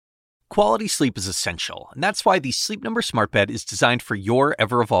Quality sleep is essential, and that's why the Sleep Number Smart Bed is designed for your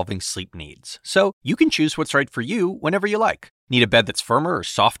ever-evolving sleep needs. So you can choose what's right for you whenever you like. Need a bed that's firmer or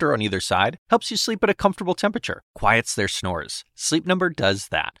softer on either side? Helps you sleep at a comfortable temperature, quiets their snores. Sleep Number does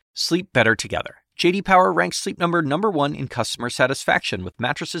that. Sleep better together. J.D. Power ranks Sleep Number #1 in customer satisfaction with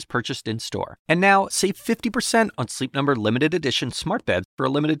mattresses purchased in-store. And now, save 50% on Sleep Number limited edition smart beds for a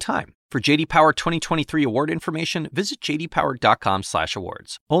limited time. For J.D. Power 2023 award information, visit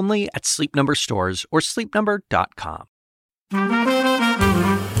jdpower.com/awards. Only at Sleep Number stores or sleepnumber.com.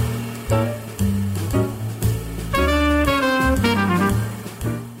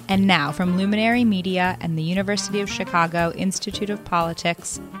 And now, from Luminary Media and the University of Chicago Institute of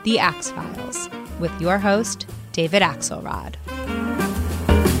Politics, The Axe Files, with your host, David Axelrod.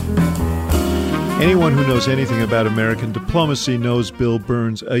 Anyone who knows anything about American diplomacy knows Bill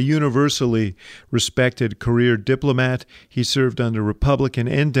Burns, a universally respected career diplomat. He served under Republican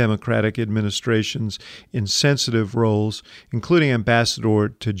and Democratic administrations in sensitive roles, including ambassador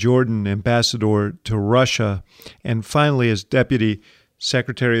to Jordan, ambassador to Russia, and finally as Deputy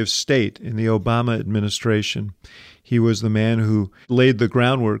Secretary of State in the Obama administration. He was the man who laid the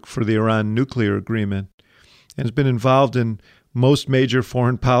groundwork for the Iran nuclear agreement and has been involved in most major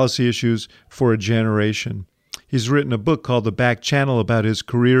foreign policy issues for a generation. He's written a book called The Back Channel about his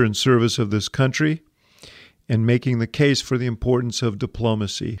career in service of this country and making the case for the importance of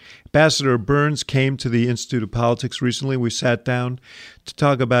diplomacy. Ambassador Burns came to the Institute of Politics recently. We sat down to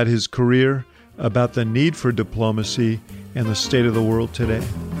talk about his career, about the need for diplomacy, and the state of the world today.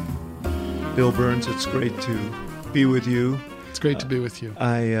 Bill Burns, it's great to be with you. It's great to be with you.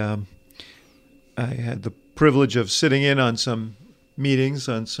 I had the privilege of sitting in on some meetings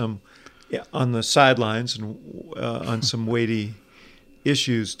on the sidelines and on some weighty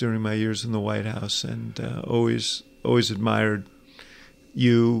issues during my years in the White House, and always admired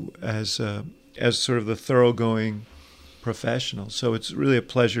you as sort of the thoroughgoing professional. So it's really a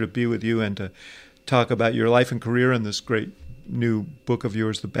pleasure to be with you and to talk about your life and career in this great new book of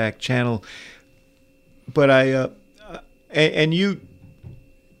yours, The Back Channel. But and you,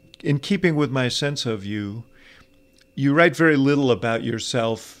 in keeping with my sense of you, you write very little about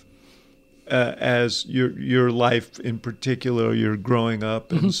yourself as your life in particular, your growing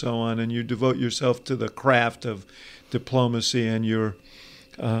up and so on, and you devote yourself to the craft of diplomacy and your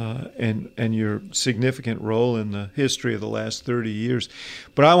significant role in the history of the last 30 years.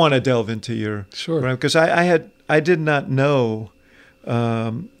 But I want to delve into your because I did not know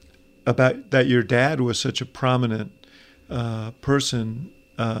about that your dad was such a prominent person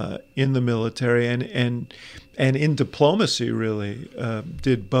in the military and in diplomacy, really,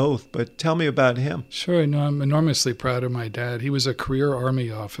 did both. But tell me about him. Sure. No, I'm enormously proud of my dad. He was a career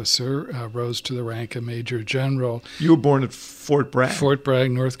Army officer, rose to the rank of Major General. You were born at Fort Bragg. Fort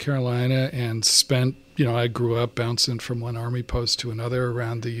Bragg, North Carolina, and spent, I grew up bouncing from one Army post to another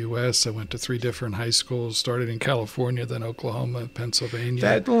around the U.S. I went to 3 different high schools, started in California, then Oklahoma,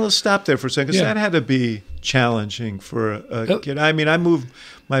 Pennsylvania. Let's stop there for a second, because that had to be challenging for a kid. I mean, I moved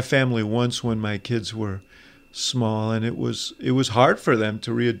my family once when my kids were small, and it was hard for them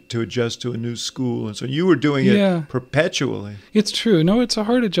to adjust to a new school, and so you were doing it perpetually. It's true. No, it's a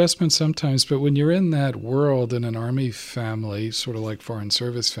hard adjustment sometimes, but when you're in that world in an Army family, sort of like foreign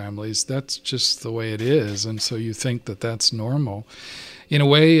service families, that's just the way it is, and so you think that that's normal. In a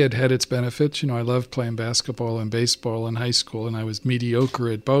way, it had its benefits. I loved playing basketball and baseball in high school, and I was mediocre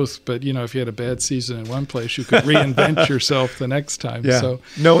at both. But, if you had a bad season in one place, you could reinvent yourself the next time. Yeah. So,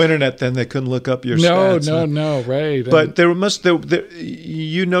 no internet then. They couldn't look up your stats. No, right. But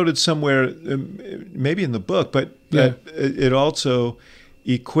you noted somewhere, maybe in the book, but that it also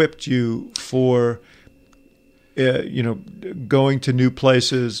equipped you for, going to new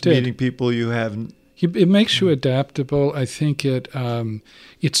places, meeting people you haven't. It makes you adaptable. I think it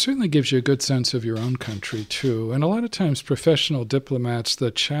certainly gives you a good sense of your own country, too. And a lot of times professional diplomats, the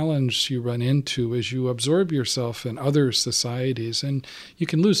challenge you run into is you absorb yourself in other societies, and you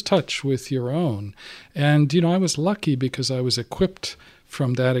can lose touch with your own. And, I was lucky because I was equipped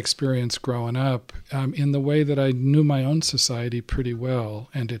from that experience growing up in the way that I knew my own society pretty well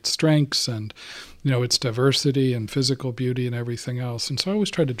and its strengths and its diversity and physical beauty and everything else. And so I always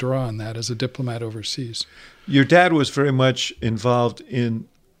try to draw on that as a diplomat overseas. Your dad was very much involved in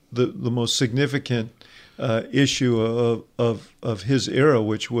the most significant issue of his era,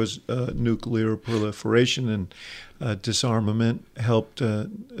 which was nuclear proliferation and disarmament. Helped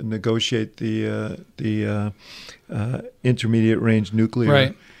negotiate the intermediate range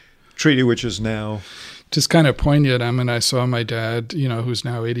nuclear treaty, which is now just kind of poignant. I mean, I saw my dad, who's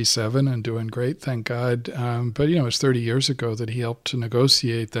now 87 and doing great, thank God. But, it was 30 years ago that he helped to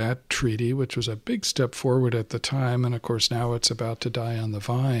negotiate that treaty, which was a big step forward at the time. And, of course, now it's about to die on the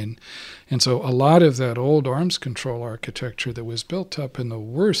vine. And so a lot of that old arms control architecture that was built up in the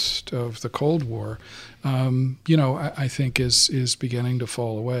worst of the Cold War, I think is beginning to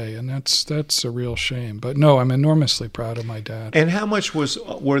fall away. And that's a real shame. But, no, I'm enormously proud of my dad. And how much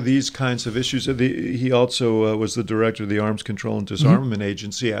were these kinds of issues? He also was the director of the Arms Control and Disarmament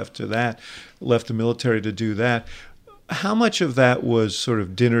Agency after that, left the military to do that. How much of that was sort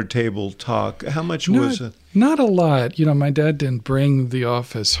of dinner table talk? How much was it? Not a lot. My dad didn't bring the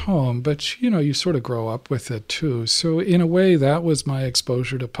office home, but, you sort of grow up with it too. So in a way, that was my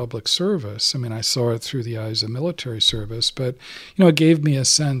exposure to public service. I mean, I saw it through the eyes of military service, but, it gave me a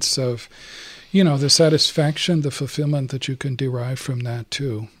sense of, the satisfaction, the fulfillment that you can derive from that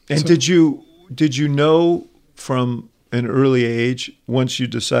too. And so, did you know from an early age, once you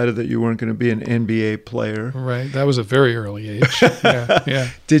decided that you weren't going to be an NBA player? Right. That was a very early age. Yeah.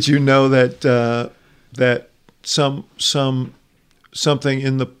 Did you know that that something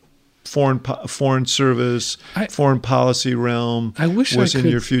in the foreign service, foreign policy realm was in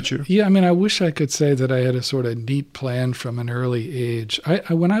your future? Yeah, I mean, I wish I could say that I had a sort of neat plan from an early age.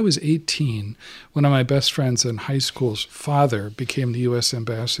 When I was 18, one of my best friends in high school's father became the U.S.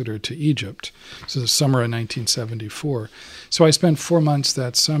 ambassador to Egypt. So the summer of 1974. So I spent 4 months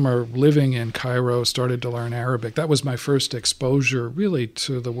that summer living in Cairo, started to learn Arabic. That was my first exposure really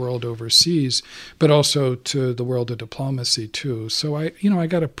to the world overseas, but also to the world of diplomacy too. So I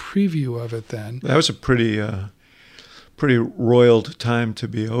got a preview of it then. That was a pretty roiled time to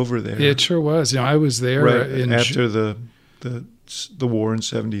be over there. It sure was. I was there after the war in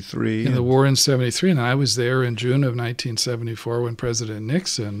 73. The war in 73, and I was there in June of 1974 when President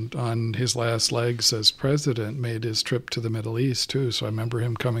Nixon, on his last legs as president, made his trip to the Middle East too. So I remember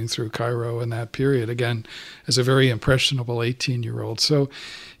him coming through Cairo in that period, again, as a very impressionable 18-year-old. So,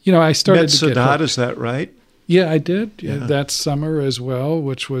 I started to get Sadat, is that right? Yeah, I did. Yeah. That summer as well,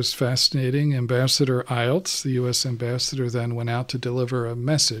 which was fascinating. Ambassador Iltz, the U.S. ambassador, then went out to deliver a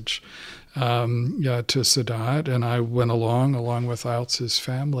message to Sadat, and I went along with Iltz's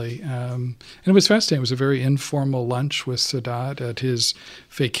family. And it was fascinating. It was a very informal lunch with Sadat at his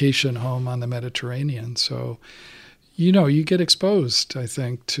vacation home on the Mediterranean. So, you get exposed, I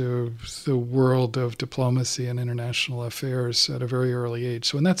think, to the world of diplomacy and international affairs at a very early age.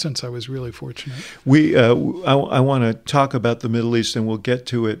 So in that sense, I was really fortunate. I want to talk about the Middle East, and we'll get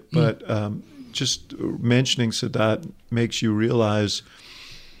to it, but just mentioning Sadat makes you realize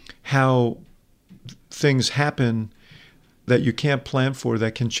how things happen that you can't plan for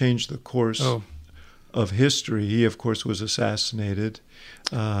that can change the course of history. He, of course, was assassinated.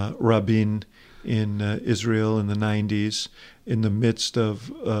 Rabin in Israel in the 90s, in the midst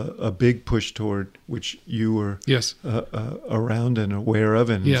of a big push toward which you were around and aware of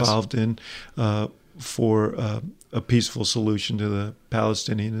and involved in for a peaceful solution to the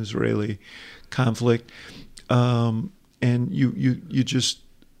Palestinian-Israeli conflict. And you just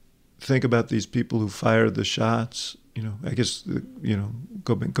think about these people who fired the shots, I guess,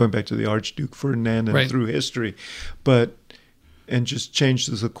 going back to the Archduke Ferdinand and through history, and just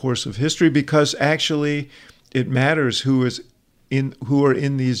changes the course of history, because actually it matters who are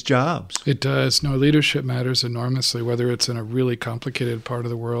in these jobs. It does. No, leadership matters enormously, whether it's in a really complicated part of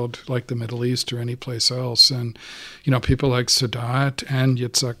the world like the Middle East or any place else. And, people like Sadat and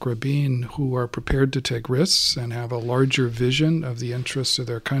Yitzhak Rabin, who are prepared to take risks and have a larger vision of the interests of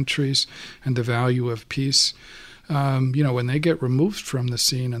their countries and the value of peace. When they get removed from the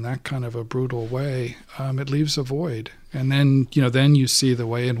scene in that kind of a brutal way, it leaves a void. And then you see the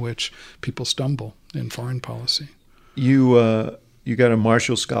way in which people stumble in foreign policy. You got a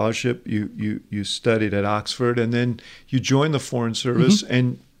Marshall Scholarship. You studied at Oxford, and then you joined the Foreign Service.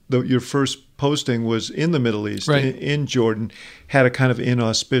 And your first posting was in the Middle East, in Jordan. Had a kind of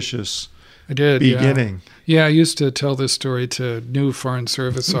inauspicious beginning. Yeah, I used to tell this story to new Foreign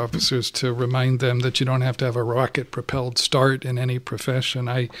Service officers to remind them that you don't have to have a rocket-propelled start in any profession.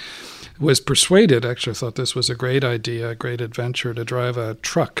 I was persuaded, actually I thought this was a great idea, a great adventure, to drive a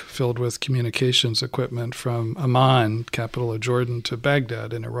truck filled with communications equipment from Amman, capital of Jordan, to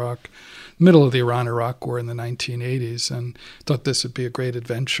Baghdad in Iraq, middle of the Iran-Iraq War in the 1980s, and thought this would be a great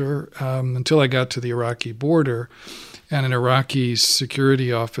adventure until I got to the Iraqi border. And an Iraqi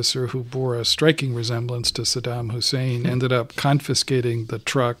security officer who bore a striking resemblance to Saddam Hussein, ended up confiscating the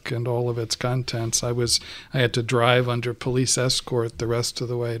truck and all of its contents. I had to drive under police escort the rest of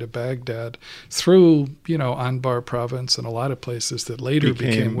the way to Baghdad through, Anbar province and a lot of places that later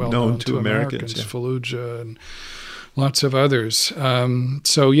became well known to Americans, Fallujah and lots of others.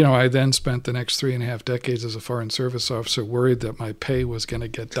 I then spent the next 3.5 decades as a Foreign Service officer worried that my pay was going to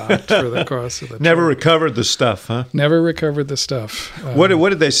get docked for the cost of the Never recovered the stuff, huh? Never recovered the stuff. What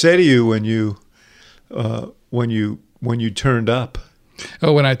did they say to you when you turned up?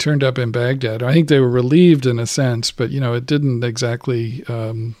 Oh, when I turned up in Baghdad, I think they were relieved in a sense, but it didn't exactly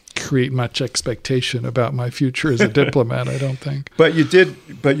create much expectation about my future as a diplomat, I don't think. But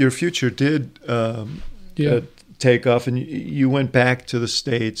your future did take off, and you went back to the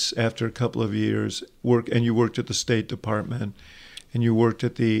States after a couple of years, you worked at the State Department, and you worked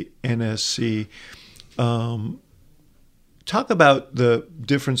at the NSC. Talk about the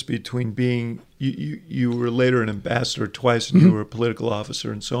difference between being, you were later an ambassador twice, and you were a political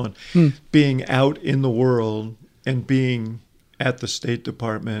officer and so on, being out in the world and being at the State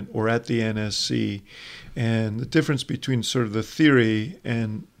Department or at the NSC, and the difference between sort of the theory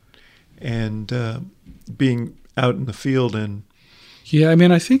and being out in the field. And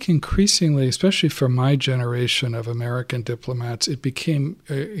I think increasingly, especially for my generation of American diplomats, it became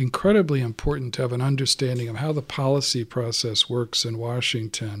incredibly important to have an understanding of how the policy process works in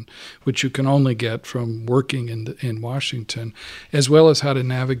Washington, which you can only get from working in Washington, as well as how to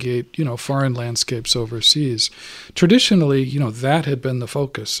navigate, foreign landscapes overseas. Traditionally, that had been the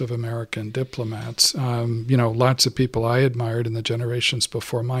focus of American diplomats. Lots of people I admired in the generations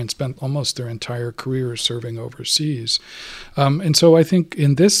before mine spent almost their entire career serving overseas. And so I think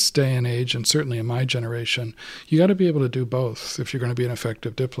in this day and age, and certainly in my generation, you got to be able to do both if you're going to be an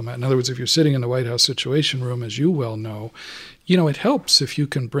effective diplomat. In other words, if you're sitting in the White House Situation Room, as you well know, it helps if you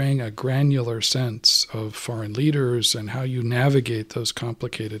can bring a granular sense of foreign leaders and how you navigate those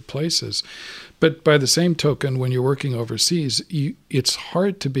complicated places. But by the same token, when you're working overseas, it's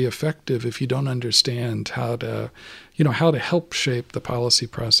hard to be effective if you don't understand how to help shape the policy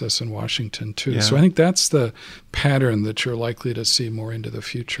process in Washington too. Yeah. So I think that's the pattern that you're likely to see more into the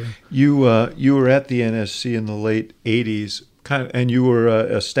future. You were at the NSC in the late 80s, and you were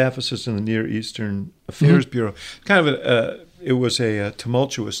a staff assistant in the Near Eastern Affairs Bureau. It was a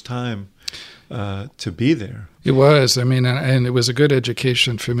tumultuous time to be there. It was. And it was a good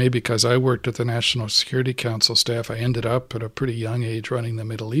education for me because I worked at the National Security Council staff. I ended up at a pretty young age running the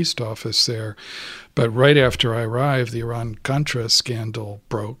Middle East office there. But right after I arrived, the Iran-Contra scandal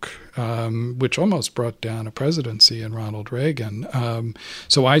broke, which almost brought down a presidency in Ronald Reagan.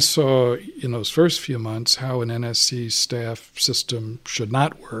 So I saw in those first few months how an NSC staff system should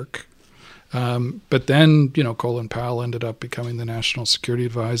not work. But then, Colin Powell ended up becoming the National Security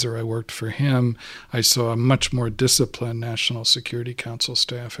Advisor. I worked for him. I saw a much more disciplined National Security Council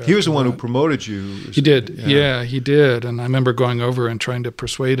staff. He was the one who promoted you. He did. Yeah, he did. And I remember going over and trying to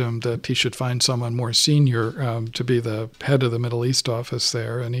persuade him that he should find someone more senior to be the head of the Middle East office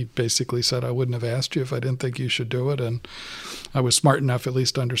there. And he basically said, I wouldn't have asked you if I didn't think you should do it. And I was smart enough at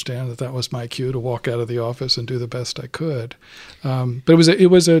least to understand that was my cue to walk out of the office and do the best I could. But it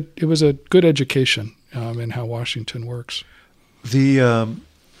was a good education in how Washington works. You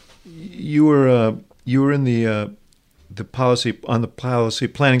were in the policy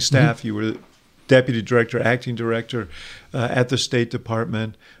planning staff. Mm-hmm. You were deputy director, acting director at the State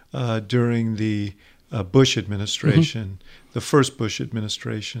Department during the Bush administration, the first Bush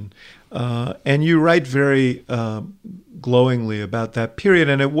administration, and you write very glowingly about that period.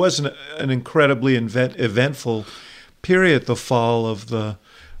 And it was an incredibly eventful period, the fall of the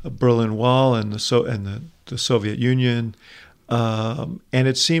Berlin Wall and the Soviet Union, and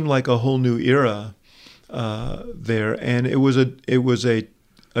it seemed like a whole new era there. And it was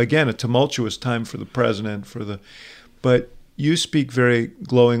again a tumultuous time for the president. But you speak very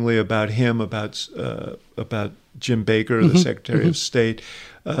glowingly about him, about Jim Baker, the Secretary of State.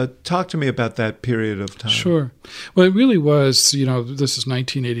 Talk to me about that period of time. Sure. Well, it really was, this is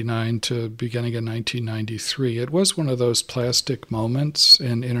 1989 to beginning of 1993. It was one of those plastic moments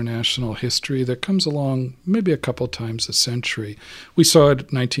in international history that comes along maybe a couple times a century. We saw it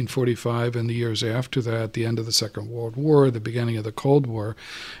in 1945 and the years after that, the end of the Second World War, the beginning of the Cold War.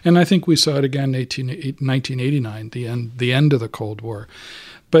 And I think we saw it again in 1989, the end of the Cold War.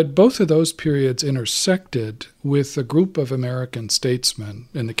 But both of those periods intersected with a group of American statesmen,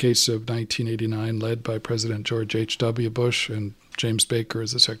 in the case of 1989, led by President George H.W. Bush and James Baker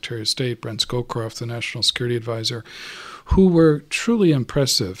as the Secretary of State, Brent Scowcroft, the National Security Advisor, who were truly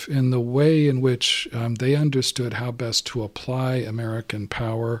impressive in the way in which they understood how best to apply American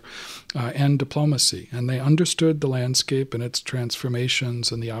power and diplomacy. And they understood the landscape and its transformations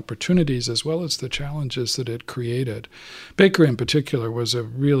and the opportunities as well as the challenges that it created. Baker in particular was a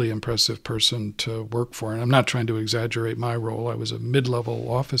really impressive person to work for. And I'm not trying to exaggerate my role. I was a mid-level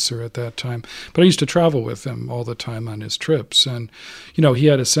officer at that time, but I used to travel with him all the time on his trips. And, he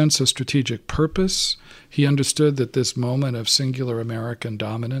had a sense of strategic purpose. He understood that this moment of singular American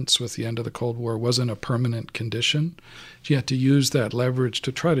dominance with the end of the Cold War wasn't a permanent condition. He had to use that leverage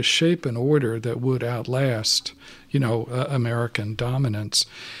to try to shape an order that would outlast, American dominance.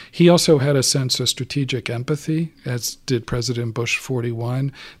 He also had a sense of strategic empathy, as did President Bush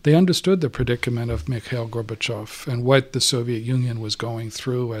 41. They understood the predicament of Mikhail Gorbachev and what the Soviet Union was going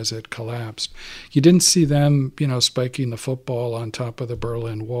through as it collapsed. You didn't see them, spiking the football on top of the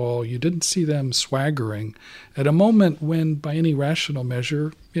Berlin Wall. You didn't see them swaggering at a moment when, by any rational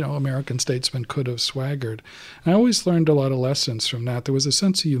measure, American statesmen could have swaggered. And I always learned a lot of lessons from that. There was a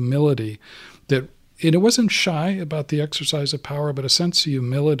sense of humility that, and it wasn't shy about the exercise of power, but a sense of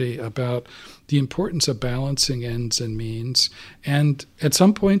humility about the importance of balancing ends and means, and at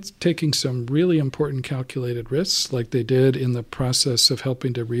some point taking some really important calculated risks, like they did in the process of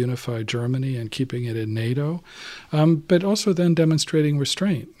helping to reunify Germany and keeping it in NATO, but also then demonstrating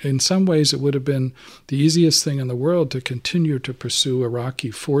restraint. In some ways, it would have been the easiest thing in the world to continue to pursue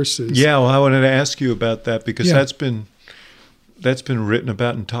Iraqi forces. Yeah, well, I wanted to ask you about that because that's been written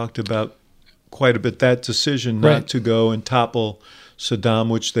about and talked about quite a bit, that decision not to go and topple Saddam,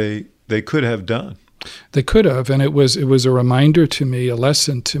 which they could have done. They could have, and it was a reminder to me, a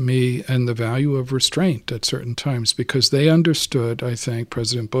lesson to me, and the value of restraint at certain times, because they understood, I think,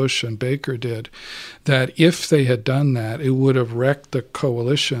 President Bush and Baker did, that if they had done that, it would have wrecked the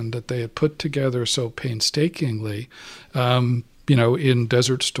coalition that they had put together so painstakingly, in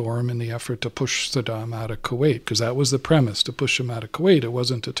Desert Storm in the effort to push Saddam out of Kuwait, because that was the premise, to push him out of Kuwait. It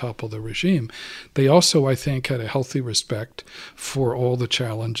wasn't to topple the regime. They also, I think, had a healthy respect for all the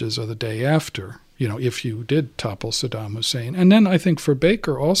challenges of the day after, if you did topple Saddam Hussein. And then I think for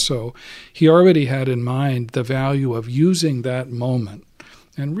Baker also, he already had in mind the value of using that moment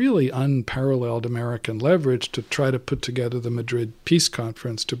and really unparalleled American leverage to try to put together the Madrid Peace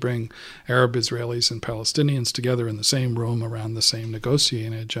Conference to bring Arab Israelis and Palestinians together in the same room around the same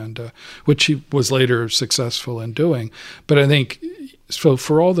negotiating agenda, which he was later successful in doing. But I think, so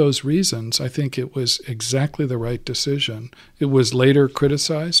for all those reasons, I think it was exactly the right decision. It was later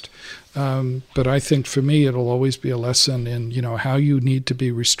criticized, but I think for me it'll always be a lesson in, how you need to be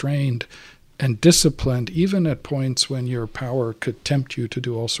restrained and disciplined, even at points when your power could tempt you to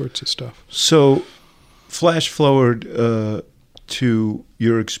do all sorts of stuff. So, flash forward to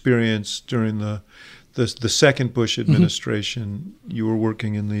your experience during the second Bush administration. Mm-hmm. You were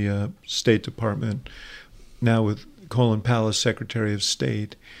working in the State Department, now with Colin Powell, Secretary of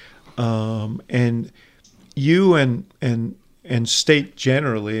State, and you and state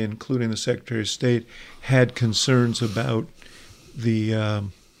generally, including the Secretary of State, had concerns about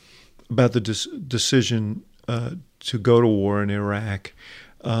the decision to go to war in Iraq.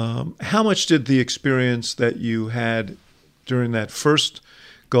 How much did the experience that you had during that first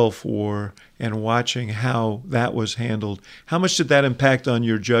Gulf War and watching how that was handled, how much did that impact on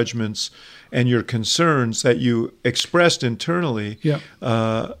your judgments and your concerns that you expressed internally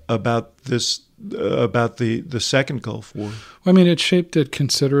about this, about the second Gulf War? Well, I mean, it shaped it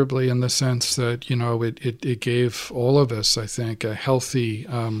considerably in the sense that, it gave all of us, I think, a healthy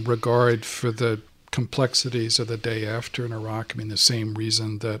regard for the complexities of the day after in Iraq. I mean, the same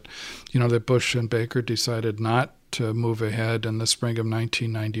reason that, that Bush and Baker decided not to move ahead in the spring of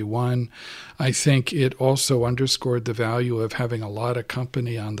 1991. I think it also underscored the value of having a lot of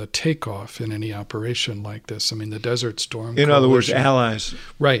company on the takeoff in any operation like this. I mean, the Desert Storm In other words, allies.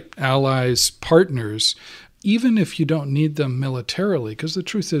 Right, allies, partners, even if you don't need them militarily, because the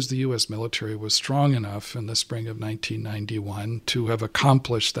truth is the U.S. military was strong enough in the spring of 1991 to have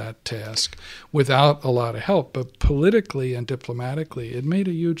accomplished that task without a lot of help. But politically and diplomatically, it made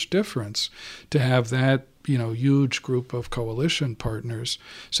a huge difference to have that huge group of coalition partners.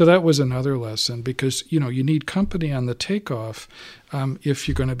 So that was another lesson, because, you need company on the takeoff if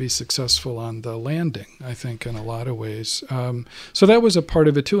you're going to be successful on the landing, I think, in a lot of ways. So that was a part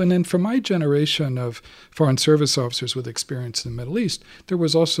of it, too. And then for my generation of Foreign Service officers with experience in the Middle East, there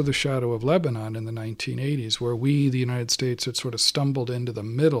was also the shadow of Lebanon in the 1980s, where we, the United States, had sort of stumbled into the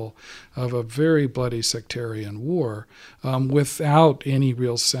middle of a very bloody sectarian war without any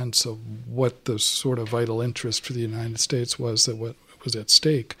real sense of what the sort of vital interest for the United States was that was at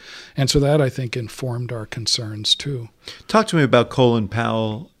stake. And so that, I think, informed our concerns too. Talk to me about Colin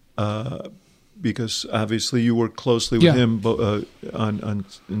Powell, because obviously you worked closely with him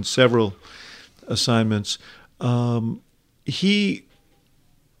in several assignments.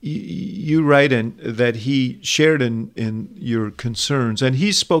 You write that he shared in your concerns, and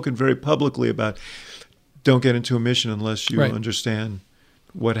he's spoken very publicly about don't get into a mission unless you understand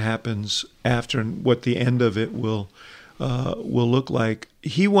what happens after and what the end of it will look like.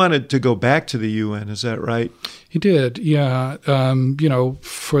 He wanted to go back to the UN, is that right? He did, yeah.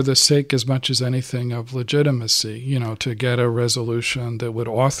 For the sake, as much as anything, of legitimacy, to get a resolution that would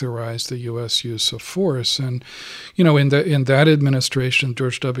authorize the U.S. use of force. And, in that administration,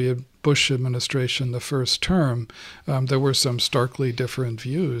 George W. Bush administration, the first term, there were some starkly different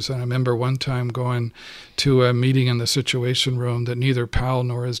views. And I remember one time going to a meeting in the Situation Room that neither Powell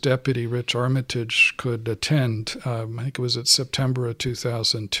nor his deputy, Rich Armitage, could attend. I think it was in September of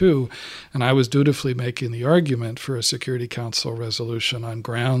 2002. And I was dutifully making the argument for a Security Council resolution on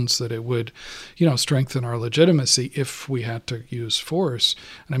grounds that it would, strengthen our legitimacy if we had to use force.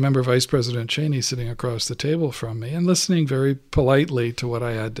 And I remember Vice President Cheney sitting across the table from me and listening very politely to what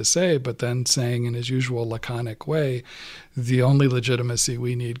I had to say, but then saying in his usual laconic way, the only legitimacy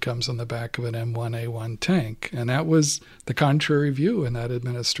we need comes on the back of an M1A1 tank. And that was the contrary view in that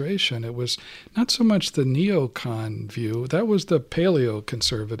administration. It was not so much the neocon view, that was the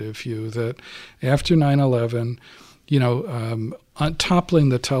paleo-conservative view that after 9/11, toppling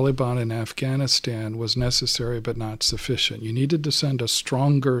the Taliban in Afghanistan was necessary but not sufficient. You needed to send a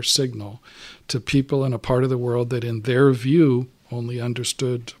stronger signal to people in a part of the world that in their view only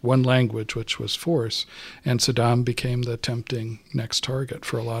understood one language, which was force, and Saddam became the tempting next target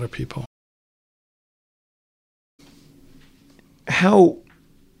for a lot of people. How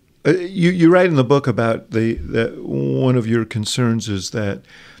you write in the book about the one of your concerns is that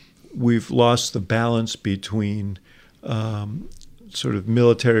we've lost the balance between sort of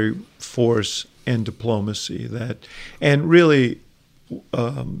military force and diplomacy, and really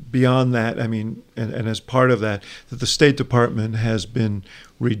beyond that, I mean, and as part of that the State Department has been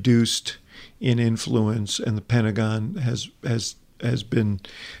reduced in influence, and the Pentagon has been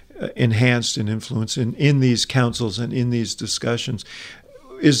enhanced in influence in these councils and in these discussions.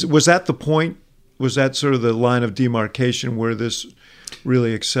 Was that the point? Was that sort of the line of demarcation where this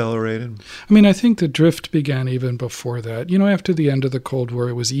really accelerated? I mean, I think the drift began even before that. After the end of the Cold War,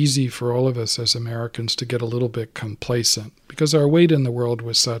 it was easy for all of us as Americans to get a little bit complacent because our weight in the world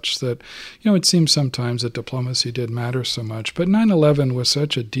was such that, it seemed sometimes that diplomacy did matter so much. But 9/11 was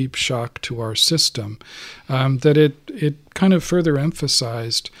such a deep shock to our system that it kind of further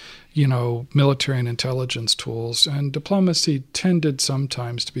emphasized military and intelligence tools, and diplomacy tended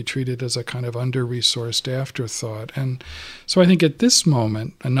sometimes to be treated as a kind of under-resourced afterthought. And so I think at this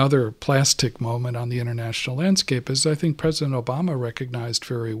moment, another plastic moment on the international landscape, as I think President Obama recognized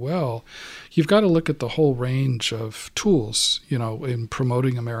very well, you've got to look at the whole range of tools, in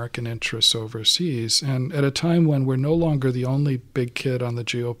promoting American interests overseas. And at a time when we're no longer the only big kid on the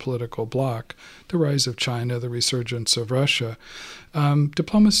geopolitical block, the rise of China, the resurgence of Russia,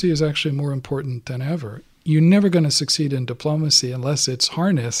 diplomacy is actually more important than ever. You're never going to succeed in diplomacy unless it's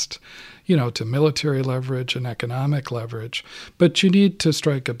harnessed, to military leverage and economic leverage. But you need to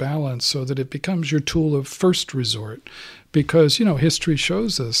strike a balance so that it becomes your tool of first resort. Because, history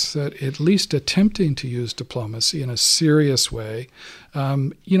shows us that at least attempting to use diplomacy in a serious way,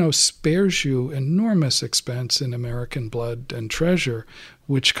 spares you enormous expense in American blood and treasure,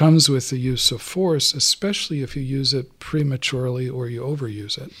 which comes with the use of force, especially if you use it prematurely or you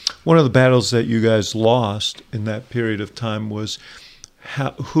overuse it. One of the battles that you guys lost in that period of time was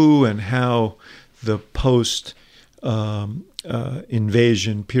who and how the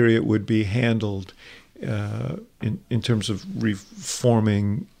post-invasion period would be handled in terms of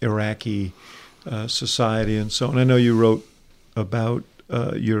reforming Iraqi society and so on. I know you wrote about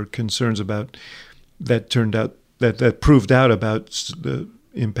your concerns about that proved out about the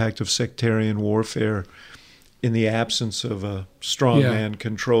impact of sectarian warfare in the absence of a strong man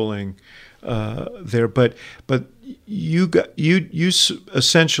controlling there. But you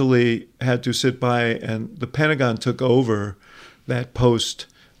essentially had to sit by, and the Pentagon took over that post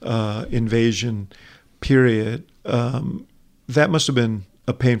invasion period. That must have been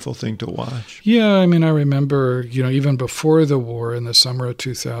a painful thing to watch. Yeah, I mean, I remember, even before the war in the summer of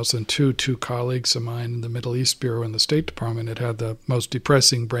 2002, two colleagues of mine in the Middle East Bureau and the State Department had the most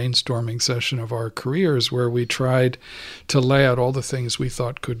depressing brainstorming session of our careers, where we tried to lay out all the things we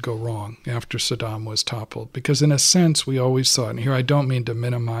thought could go wrong after Saddam was toppled. Because in a sense, we always thought, and here I don't mean to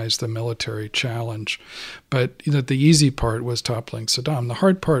minimize the military challenge, but that the easy part was toppling Saddam. The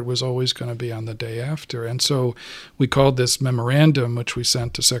hard part was always going to be on the day after. And so we called this memorandum, which we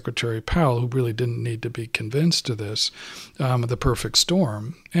sent to Secretary Powell, who really didn't need to be convinced of this, the perfect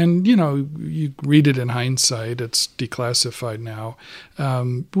storm. And, you read it in hindsight, it's declassified now.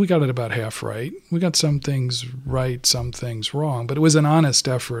 We got it about half right. We got some things right, some things wrong, but it was an honest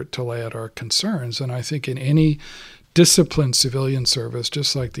effort to lay out our concerns. And I think in any disciplined civilian service,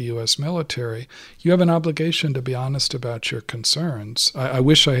 just like the U.S. military, you have an obligation to be honest about your concerns. I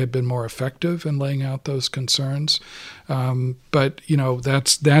wish I had been more effective in laying out those concerns, but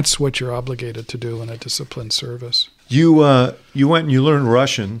that's what you're obligated to do in a disciplined service. You went and you learned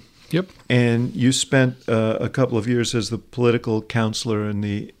Russian. Yep. And you spent a couple of years as the political counselor in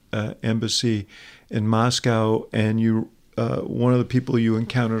the embassy in Moscow, and you one of the people you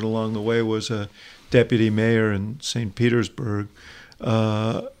encountered along the way was a deputy mayor in St. Petersburg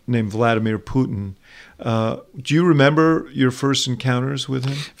named Vladimir Putin. Do you remember your first encounters with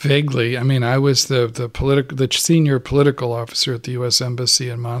him? Vaguely. I mean, I was the senior political officer at the U.S. Embassy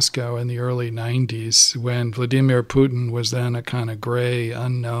in Moscow in the early 90s when Vladimir Putin was then a kind of gray,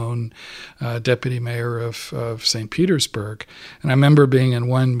 unknown deputy mayor of St. Petersburg. And I remember being in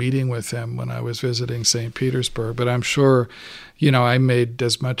one meeting with him when I was visiting St. Petersburg, but I'm sure I made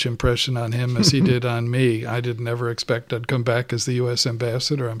as much impression on him as he did on me. I didn't ever expect I'd come back as the U.S.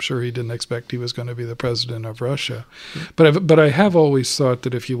 ambassador. I'm sure he didn't expect he was going to be the president of Russia. But I have always thought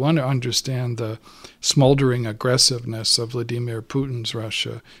that if you want to understand the smoldering aggressiveness of Vladimir Putin's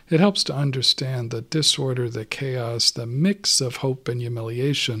Russia, it helps to understand the disorder, the chaos, the mix of hope and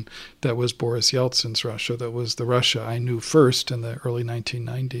humiliation that was Boris Yeltsin's Russia, that was the Russia I knew first in the early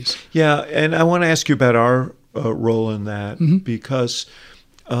 1990s. Yeah, and I want to ask you about our role in that, because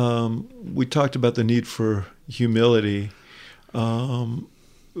we talked about the need for humility.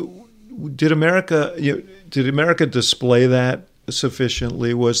 Did America display that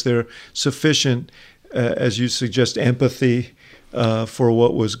sufficiently? Was there sufficient, as you suggest, empathy for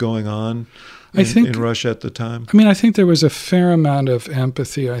what was going on in Russia at the time? I mean, I think there was a fair amount of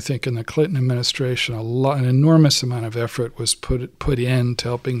empathy. I think in the Clinton administration, an enormous amount of effort was put into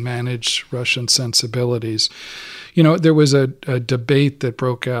helping manage Russian sensibilities. There was a debate that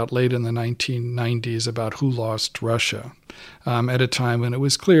broke out late in the 1990s about who lost Russia, at a time when it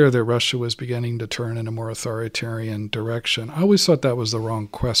was clear that Russia was beginning to turn in a more authoritarian direction. I always thought that was the wrong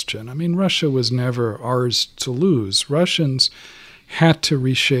question. I mean, Russia was never ours to lose. Russians had to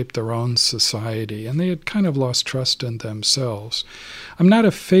reshape their own society, and they had kind of lost trust in themselves. I'm not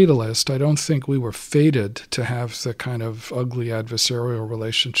a fatalist. I don't think we were fated to have the kind of ugly adversarial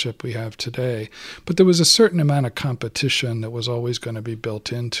relationship we have today, but there was a certain amount of competition that was always going to be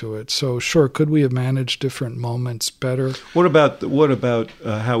built into it. So sure, could we have managed different moments better? What about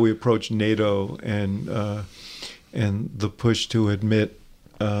how we approach NATO and the push to admit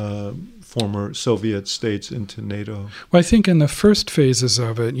former Soviet states into NATO? Well, I think in the first phases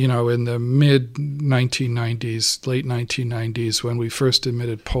of it, in the mid-1990s, late 1990s, when we first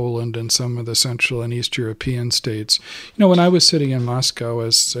admitted Poland and some of the Central and East European states, when I was sitting in Moscow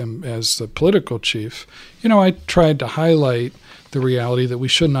as the political chief, I tried to highlight the reality that we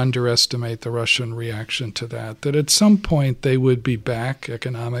shouldn't underestimate the Russian reaction to that at some point they would be back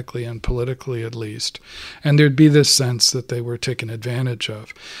economically and politically at least, and there'd be this sense that they were taken advantage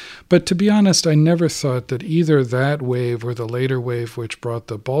of. But to be honest, I never thought that either that wave or the later wave which brought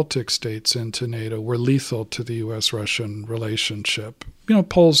the Baltic states into NATO were lethal to the U.S.-Russian relationship.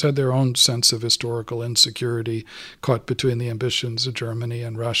 Poles had their own sense of historical insecurity caught between the ambitions of Germany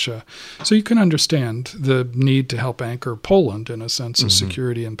and Russia. So you can understand the need to help anchor Poland in a sense of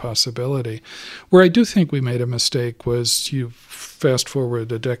security and possibility. Where I do think we made a mistake was, you fast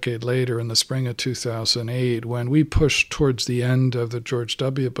forward a decade later in the spring of 2008, when we pushed towards the end of the George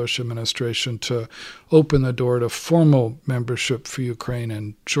W. Bush administration to open the door to formal membership for Ukraine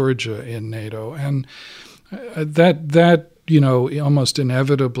and Georgia in NATO. And that almost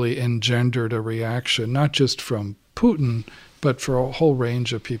inevitably engendered a reaction, not just from Putin, but for a whole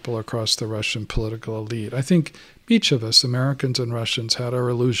range of people across the Russian political elite. I think each of us, Americans and Russians, had our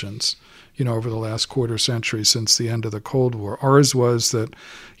illusions, over the last quarter century since the end of the Cold War. Ours was that,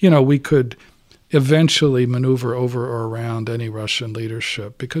 we could eventually maneuver over or around any Russian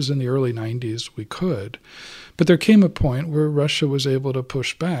leadership, because in the early 90s we could. But there came a point where Russia was able to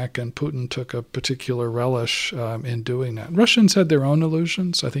push back, and Putin took a particular relish in doing that. Russians had their own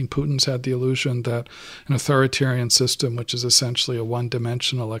illusions. I think Putin's had the illusion that an authoritarian system, which is essentially a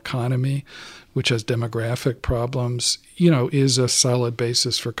one-dimensional economy, which has demographic problems, is a solid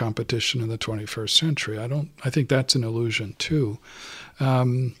basis for competition in the 21st century. I think that's an illusion too.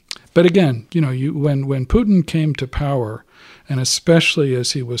 But again, when Putin came to power, and especially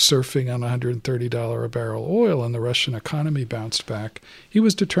as he was surfing on $130 a barrel oil and the Russian economy bounced back, he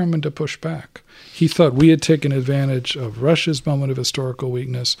was determined to push back. He thought we had taken advantage of Russia's moment of historical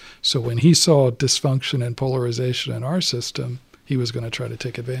weakness, so when he saw dysfunction and polarization in our system, he was going to try to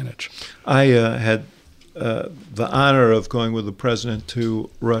take advantage. I had the honor of going with the president to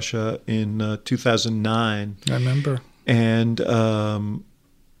Russia in 2009. I remember. And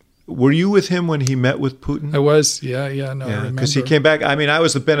were you with him when he met with Putin? I was, I remember. Because he came back. I mean, I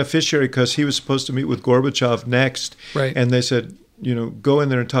was the beneficiary because he was supposed to meet with Gorbachev next. Right. And they said, go in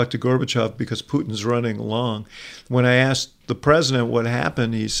there and talk to Gorbachev because Putin's running along. When I asked the president what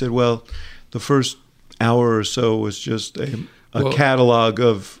happened, he said, well, the first hour or so was just a catalog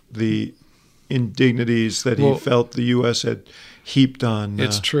of the indignities that he felt the U.S. had heaped on.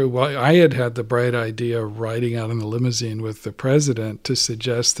 It's true. Well, I had the bright idea of riding out in the limousine with the president to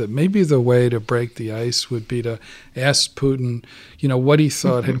suggest that maybe the way to break the ice would be to ask Putin, what he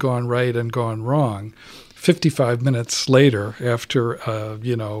thought had gone right and gone wrong. 55 minutes later, after a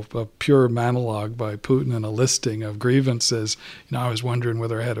pure monologue by Putin and a listing of grievances, I was wondering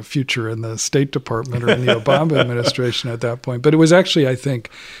whether I had a future in the State Department or in the Obama administration at that point. But it was actually, I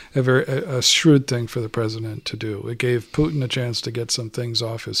think, a shrewd thing for the president to do. It gave Putin a chance to get some things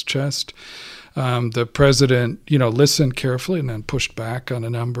off his chest. The president, listened carefully and then pushed back on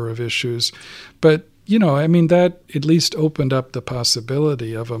a number of issues. But that at least opened up the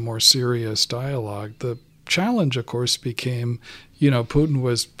possibility of a more serious dialogue. The challenge, of course, became, Putin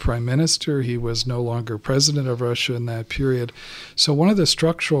was prime minister. He was no longer president of Russia in that period. So one of the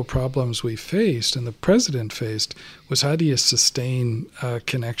structural problems we faced, and the president faced, was how do you sustain a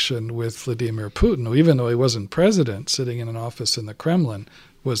connection with Vladimir Putin, who, even though he wasn't president, sitting in an office in the Kremlin,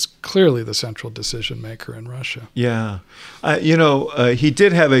 was clearly the central decision maker in Russia. Yeah. He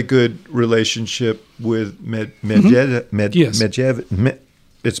did have a good relationship with Medvedev.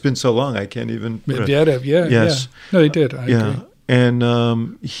 It's been so long, I can't even... Medvedev, yes. Yeah. No, he did, I agree. And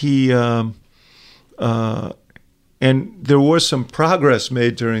and there was some progress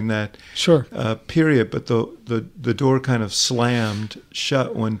made during that period, but the door kind of slammed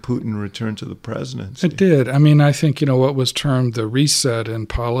shut when Putin returned to the presidency. It did. I mean, I think, what was termed the reset in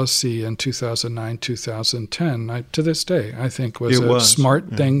policy in 2009, 2010, to this day, I think was a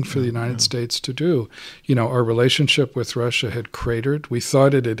smart thing for the United States to do. Our relationship with Russia had cratered. We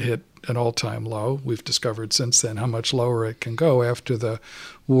thought it had hit an all-time low. We've discovered since then how much lower it can go after the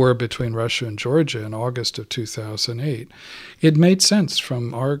war between Russia and Georgia in August of 2008. It made sense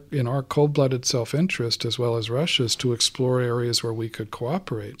in our cold-blooded self-interest as well as Russia's to explore areas where we could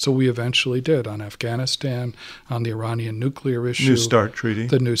cooperate. So we eventually did on Afghanistan, on the Iranian nuclear issue. New START Treaty.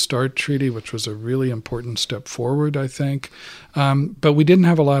 The New START Treaty, which was a really important step forward, I think. But we didn't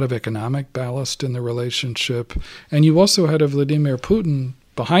have a lot of economic ballast in the relationship. And you also had a Vladimir Putin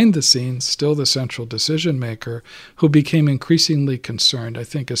behind the scenes, still the central decision maker, who became increasingly concerned, I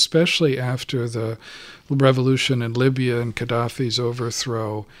think, especially after the revolution in Libya and Gaddafi's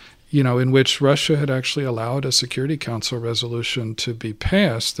overthrow, in which Russia had actually allowed a Security Council resolution to be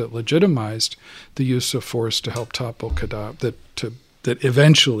passed that legitimized the use of force to help topple Gaddafi, that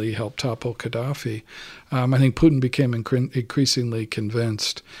eventually helped topple Gaddafi. I think Putin became increasingly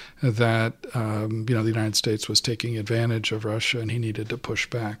convinced that the United States was taking advantage of Russia and he needed to push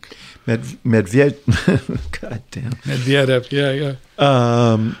back. Medvedev, yeah.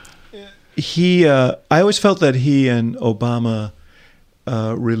 I always felt that he and Obama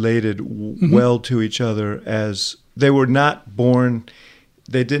related well to each other, as they were not born.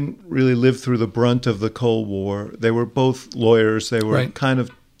 They didn't really live through the brunt of the Cold War. They were both lawyers. They were kind of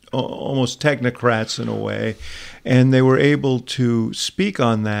almost technocrats in a way, and they were able to speak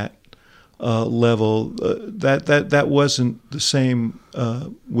on that level. That wasn't the same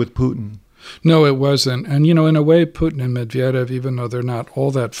with Putin. No, it wasn't. And, in a way, Putin and Medvedev, even though they're not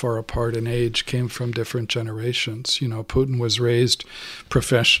all that far apart in age, came from different generations. Putin was raised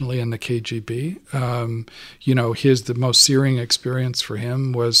professionally in the KGB. The most searing experience for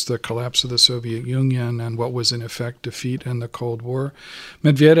him was the collapse of the Soviet Union and what was, in effect, defeat in the Cold War.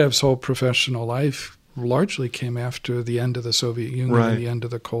 Medvedev's whole professional life largely came after the end of the Soviet Union and the end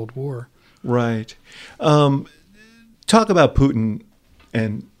of the Cold War. Right. Talk about Putin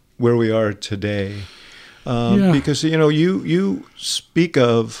and where we are today. Because, you speak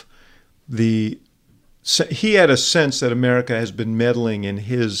of he had a sense that America has been meddling in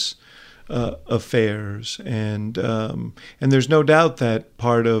his affairs, and there's no doubt that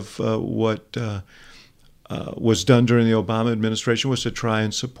part of what was done during the Obama administration was to try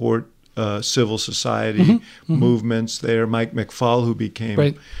and support civil society movements there. Mike McFaul, who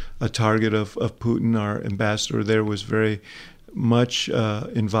became a target of Putin, our ambassador there, was very much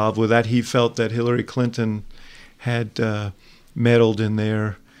involved with that. He felt that Hillary Clinton had meddled in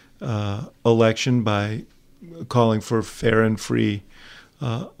their election by calling for fair and free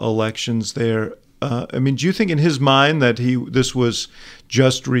elections there. Do you think in his mind that this was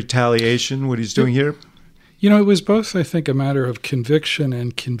just retaliation, what he's doing here? It was both, I think, a matter of conviction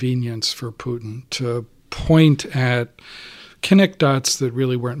and convenience for Putin to connect dots that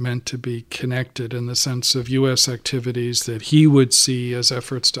really weren't meant to be connected, in the sense of U.S. activities that he would see as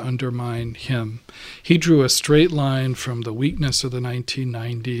efforts to undermine him. He drew a straight line from the weakness of the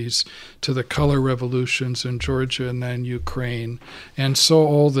 1990s to the color revolutions in Georgia and then Ukraine, and saw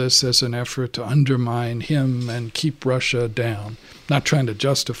all this as an effort to undermine him and keep Russia down. Not trying to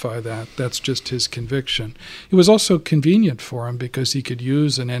justify that. That's just his conviction. It was also convenient for him because he could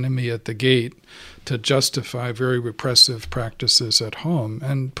use an enemy at the gate to justify very repressive practices at home.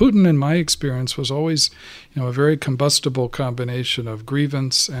 And Putin, in my experience, was always, a very combustible combination of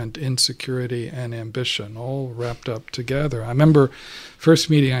grievance and insecurity and ambition, all wrapped up together. I remember first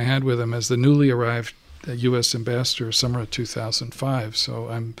meeting I had with him as the newly arrived U.S. ambassador, summer of 2005. So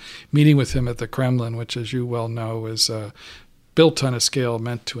I'm meeting with him at the Kremlin, which, as you well know, is built on a scale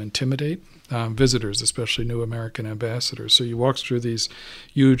meant to intimidate visitors, especially new American ambassadors. So you walk through these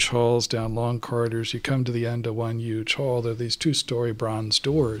huge halls, down long corridors. You come to the end of one huge hall. There are these 2-story bronze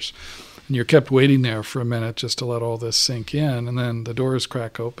doors. And you're kept waiting there for a minute just to let all this sink in. And then the doors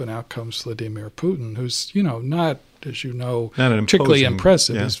crack open. Out comes Vladimir Putin, who's, not, as you know, not particularly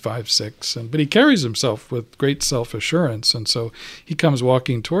impressive. Yeah. He's 5'6", but he carries himself with great self-assurance. And so he comes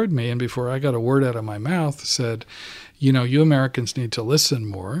walking toward me, and before I got a word out of my mouth, said, you Americans need to listen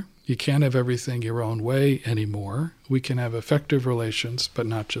more. You can't have everything your own way anymore. We can have effective relations, but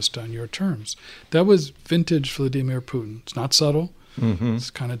not just on your terms. That was vintage Vladimir Putin. It's not subtle. It's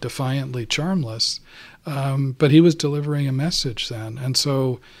kind of defiantly charmless. But he was delivering a message then. And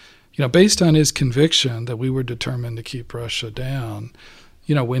so, based on his conviction that we were determined to keep Russia down,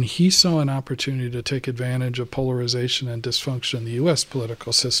 when he saw an opportunity to take advantage of polarization and dysfunction in the U.S.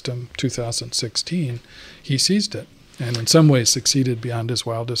 political system, 2016, he seized it. And in some ways succeeded beyond his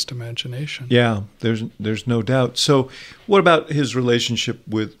wildest imagination. Yeah, there's no doubt. So what about his relationship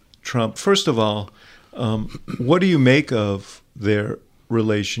with Trump? First of all, what do you make of their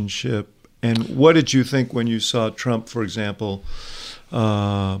relationship? And what did you think when you saw Trump, for example,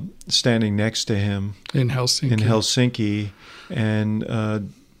 standing next to him in Helsinki and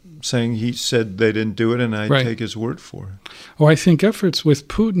saying he said they didn't do it, and I take his word for it? Well, I think efforts with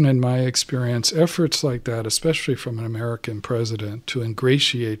Putin, in my experience, efforts like that, especially from an American president, to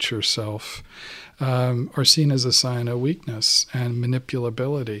ingratiate yourself, are seen as a sign of weakness and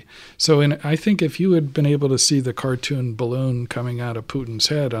manipulability. So I think if you had been able to see the cartoon balloon coming out of Putin's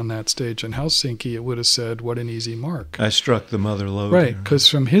head on that stage in Helsinki, it would have said, what an easy mark. I struck the mother lode. Right, because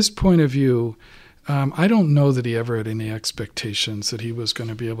from his point of view, I don't know that he ever had any expectations that he was going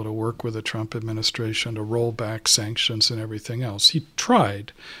to be able to work with the Trump administration to roll back sanctions and everything else. He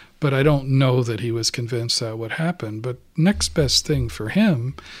tried, but I don't know that he was convinced that would happen. But next best thing for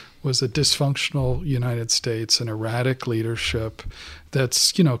him was a dysfunctional United States, an erratic leadership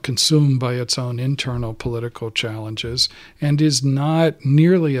that's, consumed by its own internal political challenges and is not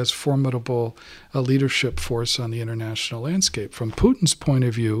nearly as formidable a leadership force on the international landscape. From Putin's point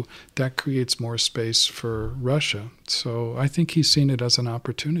of view, that creates more space for Russia. So I think he's seen it as an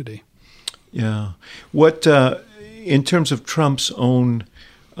opportunity. Yeah. What, in terms of Trump's own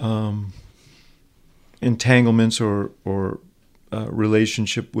entanglements or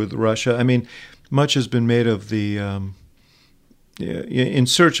relationship with Russia, much has been made of the, in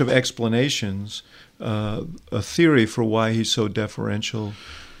search of explanations, a theory for why he's so deferential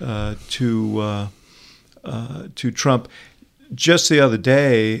to Trump. Just the other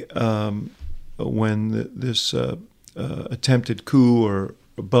day, when this attempted coup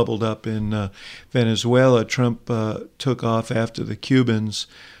bubbled up in Venezuela, Trump took off after the Cubans,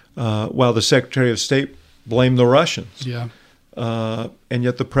 while the Secretary of State blamed the Russians. Yeah. and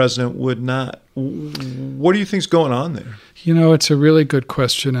yet the president would not. What do you think's going on there? It's a really good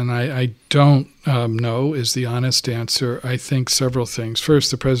question, and I don't know is the honest answer. I think several things.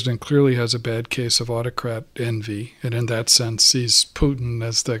 First, the president clearly has a bad case of autocrat envy, and in that sense sees Putin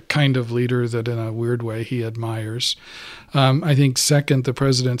as the kind of leader that in a weird way he admires. I think second, the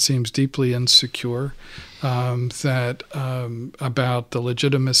president seems deeply insecure about the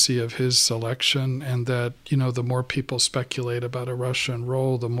legitimacy of his election, and that, the more people speculate about a Russian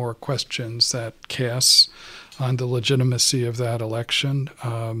role, the more questions that casts on the legitimacy of that election.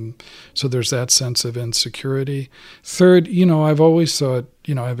 So there's that sense of insecurity. Third, I've always thought,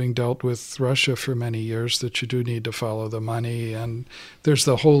 having dealt with Russia for many years, that you do need to follow the money. And there's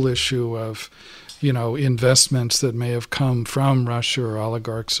the whole issue of, investments that may have come from Russia or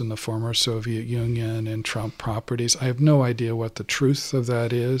oligarchs in the former Soviet Union and Trump properties. I have no idea what the truth of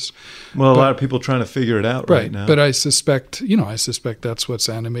that is. Well, a lot of people trying to figure it out right now. But I suspect that's what's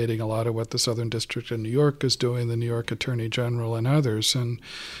animating a lot of what the Southern District of New York is doing, the New York Attorney General and others. And,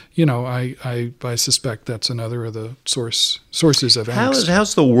 I suspect that's another of the sources of angst.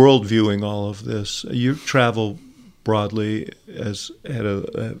 How's the world viewing all of this? You travel broadly as head of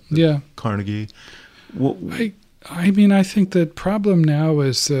Carnegie. I think the problem now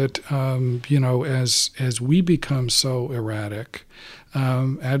is that, as we become so erratic,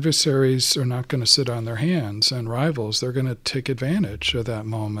 adversaries are not going to sit on their hands, and rivals, they're going to take advantage of that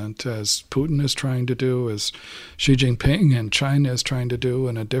moment, as Putin is trying to do, as Xi Jinping and China is trying to do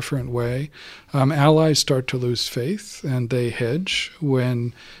in a different way. Allies start to lose faith, and they hedge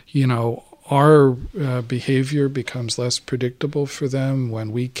when, our behavior becomes less predictable for them,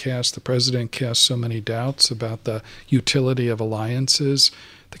 when the president casts so many doubts about the utility of alliances,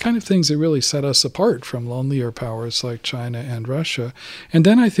 the kind of things that really set us apart from lonelier powers like China and Russia. And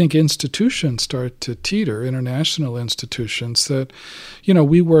then I think institutions start to teeter, international institutions that,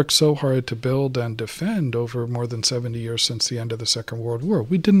 we worked so hard to build and defend over more than 70 years since the end of the Second World War.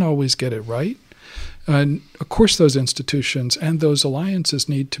 We didn't always get it right. And of course, those institutions and those alliances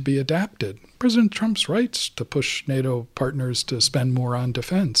need to be adapted. President Trump's right to push NATO partners to spend more on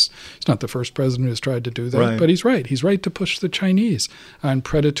defense. He's not the first president who's tried to do that, right. But he's right. He's right to push the Chinese on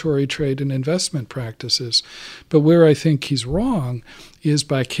predatory trade and investment practices. But where I think he's wrong is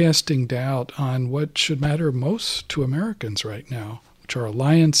by casting doubt on what should matter most to Americans right now, which are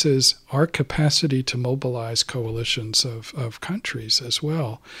alliances, our capacity to mobilize coalitions of countries as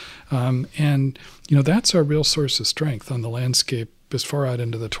well. And that's our real source of strength on the landscape as far out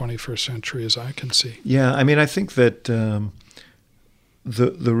into the 21st century as I can see. Yeah, I think that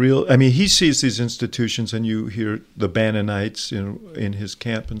he sees these institutions, and you hear the Bannonites in his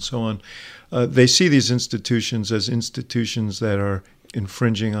camp and so on. They see these institutions as institutions that are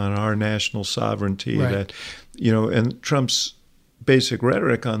infringing on our national sovereignty. Right. That, and Trump's basic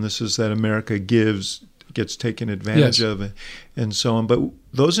rhetoric on this is that America gets taken advantage of, and so on. But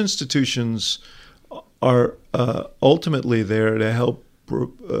those institutions are ultimately there to help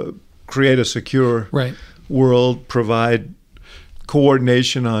create a secure world, provide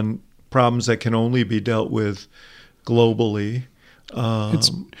coordination on problems that can only be dealt with globally.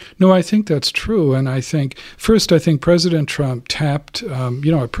 I think that's true. And I think President Trump tapped,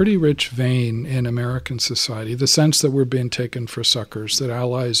 a pretty rich vein in American society, the sense that we're being taken for suckers, that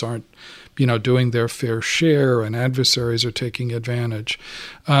allies aren't, doing their fair share and adversaries are taking advantage.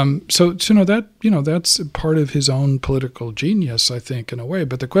 That's part of his own political genius, I think, in a way.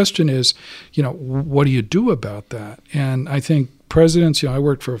 But the question is, what do you do about that? And I think presidents, I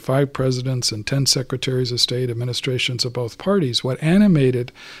worked for 5 presidents and 10 secretaries of state, administrations of both parties. What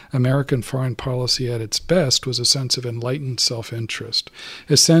animated American foreign policy at its best was a sense of enlightened self-interest,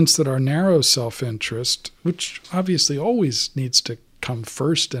 a sense that our narrow self-interest, which obviously always needs to come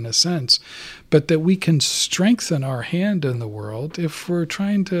first in a sense, but that we can strengthen our hand in the world if we're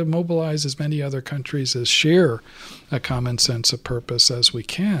trying to mobilize as many other countries as share a common sense of purpose as we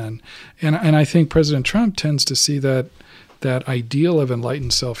can. And I think President Trump tends to see that ideal of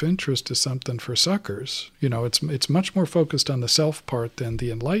enlightened self-interest is something for suckers. It's much more focused on the self part than the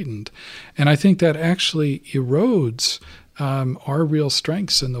enlightened. And I think that actually erodes our real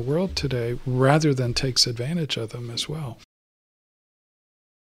strengths in the world today rather than takes advantage of them as well.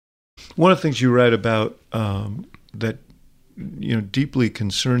 One of the things you write about that deeply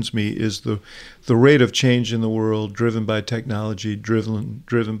concerns me is the rate of change in the world driven by technology, driven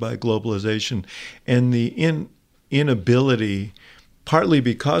by globalization, and the inability, partly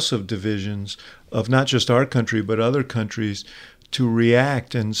because of divisions of not just our country but other countries, to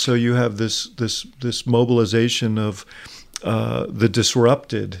react. And so you have this mobilization of the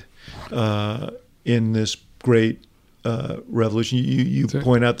disrupted in this great revolution. You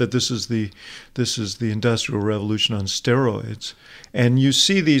point out that this is the Industrial Revolution on steroids, and you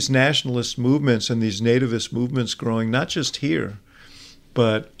see these nationalist movements and these nativist movements growing not just here,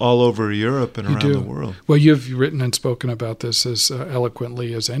 but all over Europe and around the world. Well, you've written and spoken about this as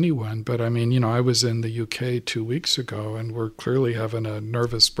eloquently as anyone. But I mean, I was in the UK 2 weeks ago, and we're clearly having a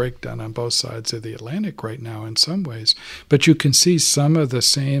nervous breakdown on both sides of the Atlantic right now in some ways. But you can see some of the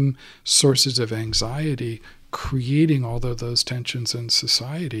same sources of anxiety creating all of those tensions in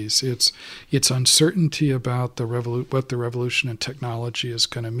societies. It's uncertainty about what the revolution in technology is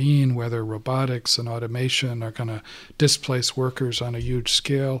going to mean, whether robotics and automation are going to displace workers on a huge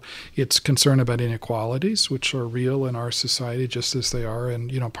scale. It's concern about inequalities, which are real in our society just as they are in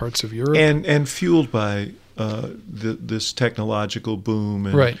parts of Europe. And fueled by this technological boom.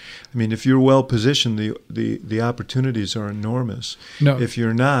 And, right. I mean, if you're well positioned, the opportunities are enormous. No. If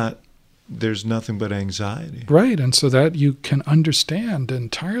you're not, there's nothing but anxiety. Right, and so that you can understand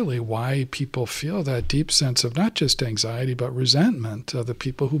entirely why people feel that deep sense of not just anxiety, but resentment of the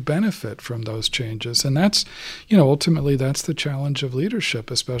people who benefit from those changes. And that's, ultimately that's the challenge of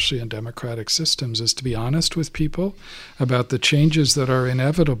leadership, especially in democratic systems, is to be honest with people about the changes that are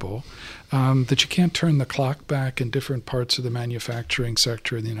inevitable, that you can't turn the clock back in different parts of the manufacturing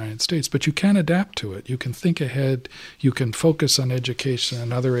sector in the United States, but you can adapt to it. You can think ahead. You can focus on education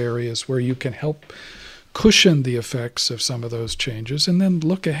and other areas where you can help cushion the effects of some of those changes, and then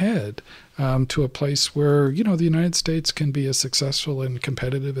look ahead to a place where, the United States can be as successful and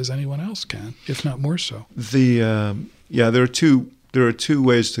competitive as anyone else can, if not more so. There are two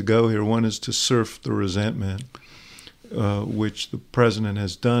ways to go here. One is to surf the resentment, which the president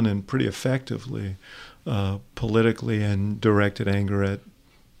has done, and pretty effectively, politically, and directed anger at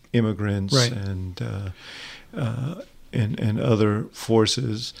immigrants, right. and other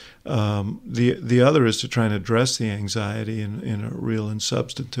forces. The other is to try and address the anxiety in a real and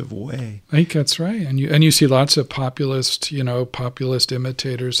substantive way. I think that's right, and you see lots of populist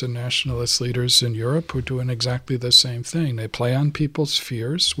imitators and nationalist leaders in Europe who are doing exactly the same thing. They play on people's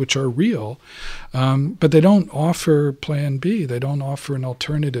fears, which are real, but they don't offer Plan B. They don't offer an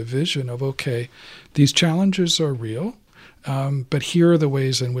alternative vision of, okay, these challenges are real. But here are the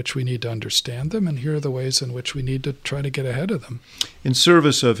ways in which we need to understand them, and here are the ways in which we need to try to get ahead of them. In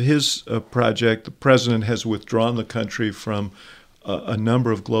service of his project, the president has withdrawn the country from a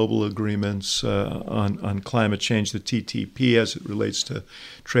number of global agreements on climate change, the TTP, as it relates to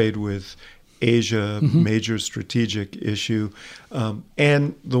trade with Asia, mm-hmm. major strategic issue,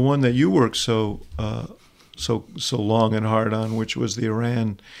 and the one that you worked so long and hard on, which was the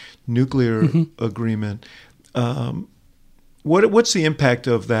Iran nuclear mm-hmm. agreement. What's the impact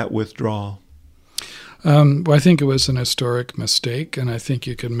of that withdrawal? Well, I think it was an historic mistake, and I think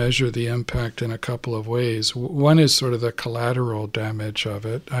you can measure the impact in a couple of ways. One is sort of the collateral damage of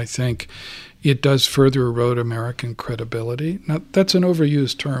it. I think it does further erode American credibility. Now, that's an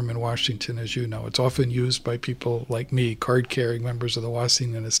overused term in Washington, as you know. It's often used by people like me, card-carrying members of the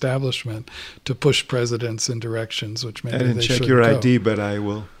Washington establishment, to push presidents in directions which maybe they shouldn't go. I didn't check your ID, but I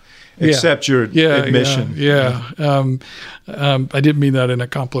will accept your admission. I didn't mean that in a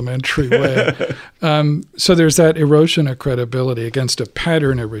complimentary way. So there's that erosion of credibility against a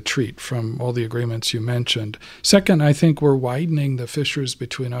pattern of retreat from all the agreements you mentioned. Second, I think we're widening the fissures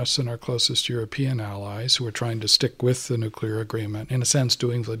between us and our closest European allies who are trying to stick with the nuclear agreement, in a sense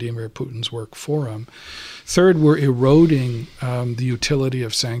doing Vladimir Putin's work for him. Third, we're eroding the utility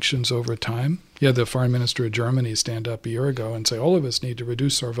of sanctions over time. Yeah, the foreign minister of Germany stand up a year ago and say all of us need to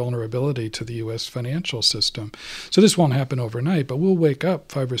reduce our vulnerability to the U.S. financial system. So this won't happen overnight, but we'll wake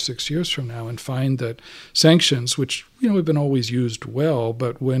up 5 or 6 years from now and find that sanctions, which have been always used well,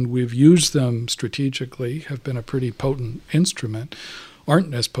 but when we've used them strategically, have been a pretty potent instrument,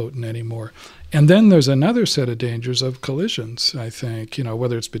 aren't as potent anymore. And then there's another set of dangers of collisions, I think,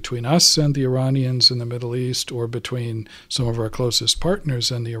 whether it's between us and the Iranians in the Middle East or between some of our closest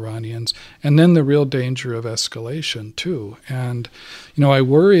partners and the Iranians, and then the real danger of escalation, too. And, I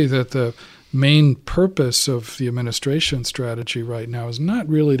worry that the main purpose of the administration strategy right now is not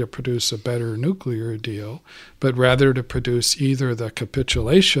really to produce a better nuclear deal, but rather to produce either the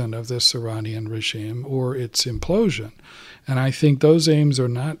capitulation of this Iranian regime or its implosion. And I think those aims are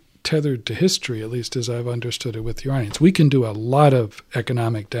not tethered to history, at least as I've understood it with the Iranians. We can do a lot of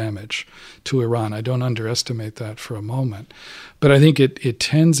economic damage to Iran. I don't underestimate that for a moment. But I think it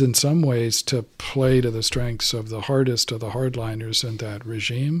tends in some ways to play to the strengths of the hardest of the hardliners in that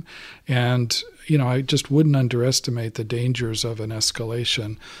regime. And, I just wouldn't underestimate the dangers of an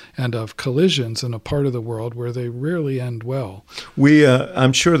escalation and of collisions in a part of the world where they rarely end well.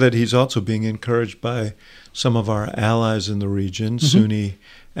 I'm sure that he's also being encouraged by some of our allies in the region, Sunni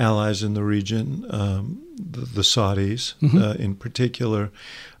allies in the region, the Saudis in particular.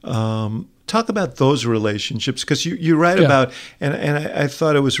 Talk about those relationships, because you write about, and I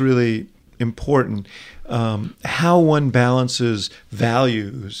thought it was really important, how one balances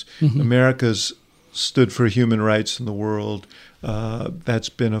values. America's stood for human rights in the world. That's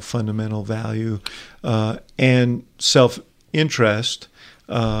been a fundamental value, and self-interest.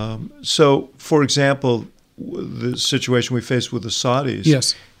 So, for example, the situation we faced with the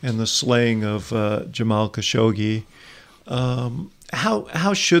Saudis and the slaying of Jamal Khashoggi,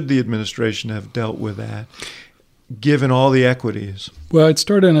 how should the administration have dealt with that, given all the equities? Well, I'd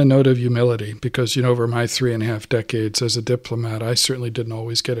start on a note of humility because, over my 3.5 decades as a diplomat, I certainly didn't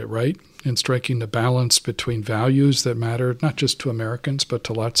always get it right in striking the balance between values that matter, not just to Americans, but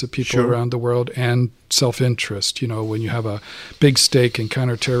to lots of people around the world, and self-interest. When you have a big stake in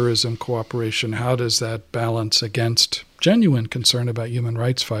counterterrorism cooperation, how does that balance against genuine concern about human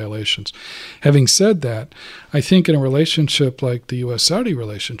rights violations? Having said that, I think in a relationship like the U.S.-Saudi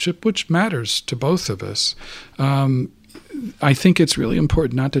relationship, which matters to both of us, I think it's really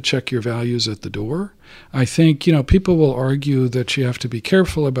important not to check your values at the door. I think, people will argue that you have to be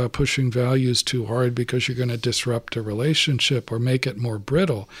careful about pushing values too hard because you're going to disrupt a relationship or make it more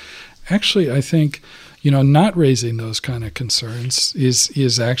brittle. Actually, I think, not raising those kind of concerns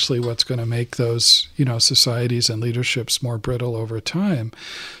is actually what's going to make those, societies and leaderships more brittle over time.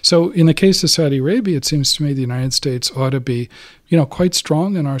 So in the case of Saudi Arabia, it seems to me the United States ought to be, quite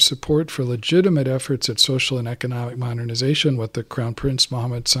strong in our support for legitimate efforts at social and economic modernization, what the Crown Prince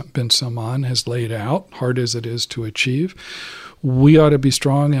Mohammed bin Salman has laid out, hard as it is to achieve. We ought to be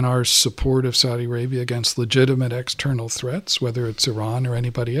strong in our support of Saudi Arabia against legitimate external threats, whether it's Iran or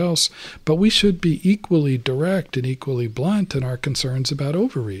anybody else. But we should be equally direct and equally blunt in our concerns about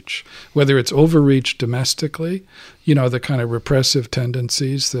overreach, whether it's overreach domestically, the kind of repressive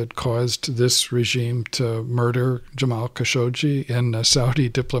tendencies that caused this regime to murder Jamal Khashoggi in the Saudi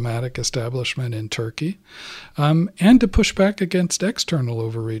diplomatic establishment in Turkey, and to push back against external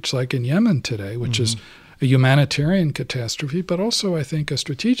overreach, like in Yemen today, which is a humanitarian catastrophe, but also, I think, a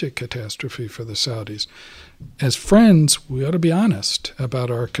strategic catastrophe for the Saudis. As friends, we ought to be honest about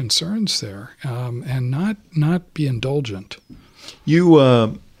our concerns there, and not be indulgent.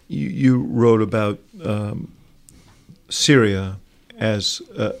 You wrote about Syria as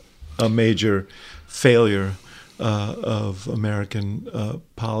a major failure of American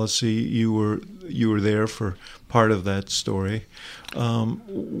policy. You were there for part of that story.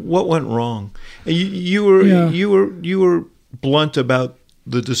 What went wrong? You were blunt about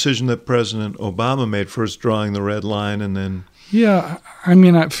the decision that President Obama made, first drawing the red line and then. Yeah, I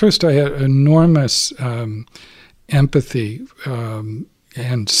mean, at first I had enormous empathy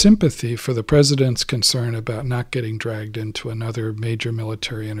and sympathy for the president's concern about not getting dragged into another major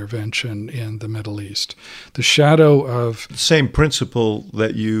military intervention in the Middle East. The shadow of the same principle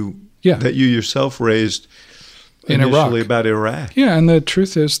that you yourself raised initially about Iraq. Yeah, and the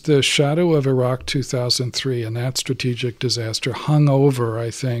truth is the shadow of Iraq 2003 and that strategic disaster hung over, I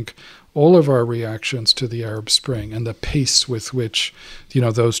think, all of our reactions to the Arab Spring and the pace with which,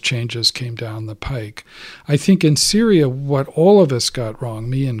 those changes came down the pike. I think in Syria, what all of us got wrong,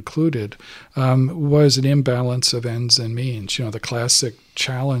 me included, was an imbalance of ends and means. The classic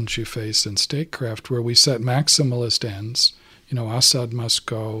challenge you face in statecraft where we set maximalist ends. Assad must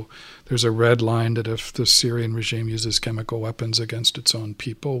go. There's a red line that if the Syrian regime uses chemical weapons against its own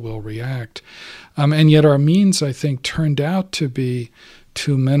people, we'll react. And yet our means, I think, turned out to be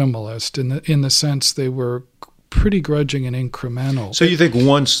too minimalist in the sense they were pretty grudging and incremental. So you think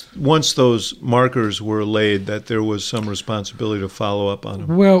once those markers were laid that there was some responsibility to follow up on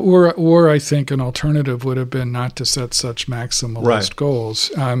them? Well, or I think an alternative would have been not to set such maximalist goals.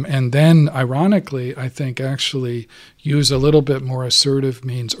 And then, ironically, I think actually use a little bit more assertive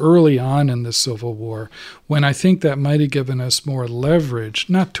means early on in the Civil War, when I think that might have given us more leverage,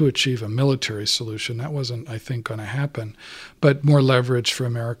 not to achieve a military solution, that wasn't, I think, going to happen, but more leverage for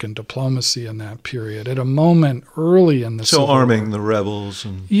American diplomacy in that period. At a moment early in the Civil War. So arming the rebels.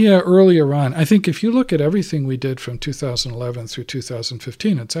 Yeah, earlier on. I think if you look at everything we did from 2011 through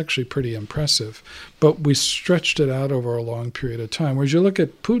 2015, it's actually pretty impressive. But we stretched it out over a long period of time. Whereas you look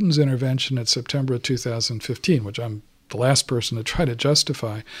at Putin's intervention in September of 2015, which I'm the last person to try to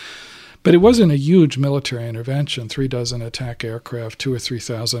justify. But it wasn't a huge military intervention, 36 attack aircraft, 2,000 or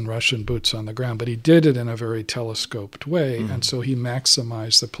 3,000 Russian boots on the ground. But he did it in a very telescoped way, and so he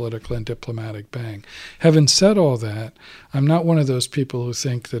maximized the political and diplomatic bang. Having said all that, I'm not one of those people who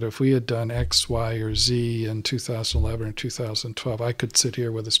think that if we had done X, Y, or Z in 2011 or 2012, I could sit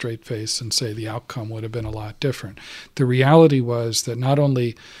here with a straight face and say the outcome would have been a lot different. The reality was that not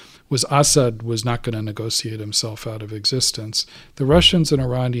only was Assad was not going to negotiate himself out of existence, the Russians and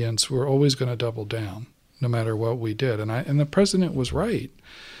Iranians were always going to double down, no matter what we did. And the president was right.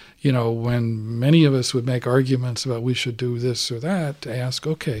 You know, when many of us would make arguments about we should do this or that, to ask,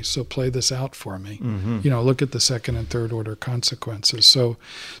 okay, so play this out for me. You know, look at the second and third order consequences. So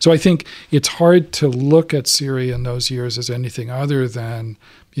I think it's hard to look at Syria in those years as anything other than,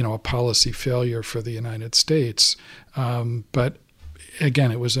 you know, a policy failure for the United States. But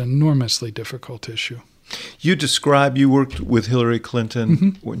again, it was an enormously difficult issue. You worked with Hillary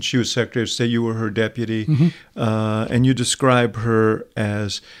Clinton when she was Secretary of State. You were her deputy, and you describe her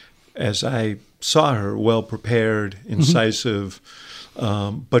as I saw her, well prepared, incisive,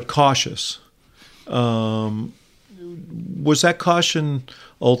 but cautious. Was that caution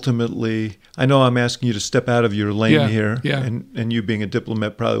ultimately? I know I'm asking you to step out of your lane here, and you being a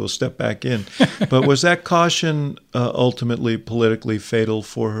diplomat probably will step back in. But was that caution ultimately politically fatal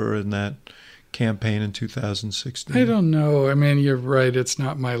for her in that campaign in 2016? I don't know. I mean, you're right. It's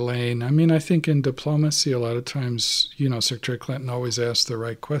not my lane. I mean, I think in diplomacy, a lot of times, you know, Secretary Clinton always asked the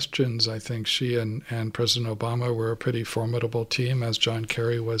right questions. I think she and President Obama were a pretty formidable team, as John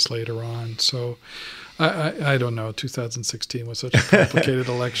Kerry was later on. So I don't know. 2016 was such a complicated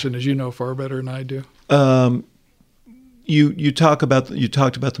election, as you know far better than I do. You talked about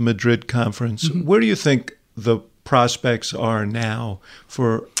the Madrid conference. Where do you think the prospects are now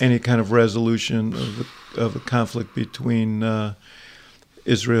for any kind of resolution of a conflict between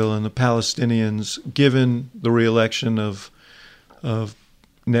Israel and the Palestinians, given the re-election of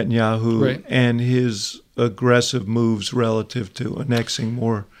Netanyahu and his aggressive moves relative to annexing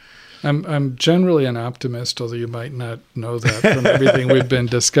more? I'm generally an optimist, although you might not know that from everything we've been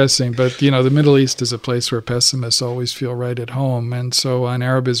discussing. But, you know, the Middle East is a place where pessimists always feel right at home. And so on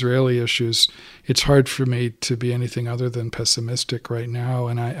Arab-Israeli issues, it's hard for me to be anything other than pessimistic right now.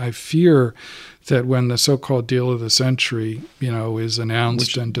 And I fear that when the so-called deal of the century, you know, is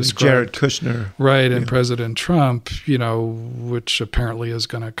announced and described, Jared Kushner, and President Trump, you know, which apparently is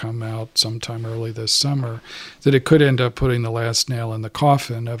going to come out sometime early this summer, that it could end up putting the last nail in the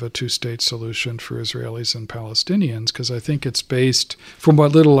coffin of a two-state solution for Israelis and Palestinians, because I think it's based, from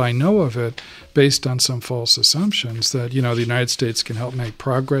what little I know of it, based on some false assumptions that, you know, the United States can help make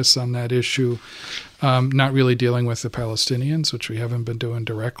progress on that issue. Not really dealing with the Palestinians, which we haven't been doing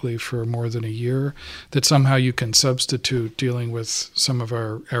directly for more than a year, that somehow you can substitute dealing with some of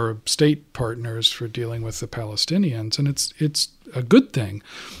our Arab state partners for dealing with the Palestinians. And it's a good thing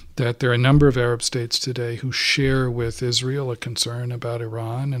that there are a number of Arab states today who share with Israel a concern about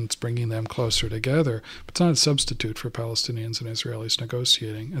Iran, and it's bringing them closer together. But it's not a substitute for Palestinians and Israelis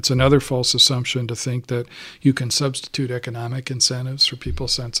negotiating. It's another false assumption to think that you can substitute economic incentives for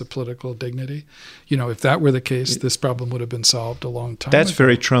people's sense of political dignity. You know, if that were the case, this problem would have been solved a long time That's ago.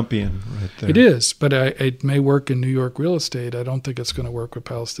 very Trumpian right there. It is, but it may work in New York real estate. I don't think it's going to work with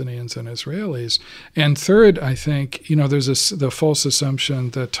Palestinians and Israelis. And third, I think, you know, there's the false assumption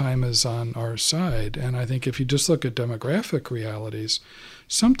that time is on our side. And I think if you just look at demographic realities,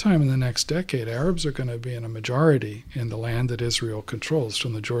 sometime in the next decade, Arabs are going to be in a majority in the land that Israel controls,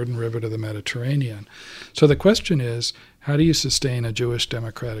 from the Jordan River to the Mediterranean. So the question is, how do you sustain a Jewish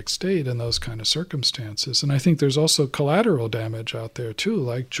democratic state in those kind of circumstances? And I think there's also collateral damage out there too,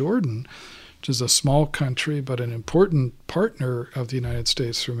 like Jordan, which is a small country but an important partner of the United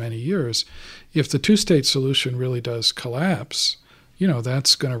States for many years. If the two-state solution really does collapse, you know,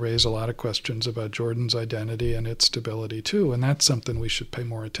 that's going to raise a lot of questions about Jordan's identity and its stability too, and that's something we should pay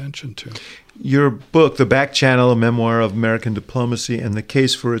more attention to. Your book, The Back Channel, a memoir of American diplomacy and the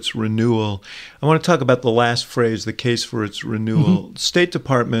case for its renewal. I want to talk about the last phrase, the case for its renewal. State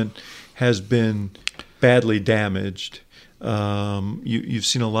Department has been badly damaged. You've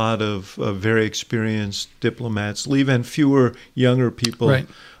seen a lot of very experienced diplomats leave and fewer younger people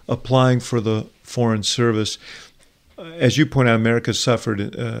applying for the Foreign Service. As you point out, America suffered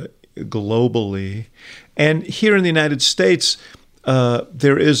globally. And here in the United States,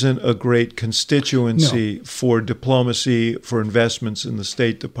 there isn't a great constituency for diplomacy, for investments in the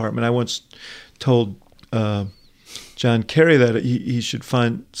State Department. I once told John Kerry that he should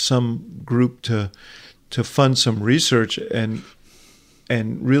find some group to fund some research and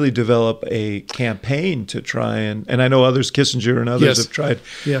really develop a campaign to try and I know others, Kissinger and others have tried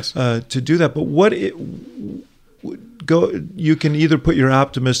to do that. But you can either put your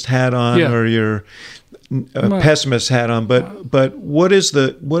optimist hat on or your pessimist hat on, but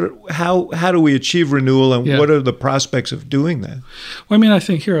how do we achieve renewal, and what are the prospects of doing that? Well, I mean, I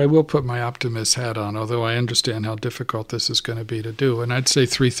think here I will put my optimist hat on, although I understand how difficult this is going to be to do. And I'd say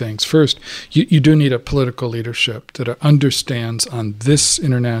three things. First, you do need a political leadership that understands on this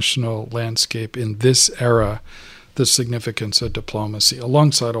international landscape in this era the significance of diplomacy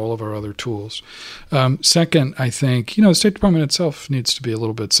alongside all of our other tools. Second, I think, the State Department itself needs to be a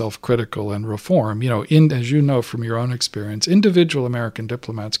little bit self-critical and reform. As you know from your own experience, individual American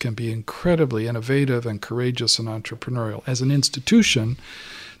diplomats can be incredibly innovative and courageous and entrepreneurial. As an institution,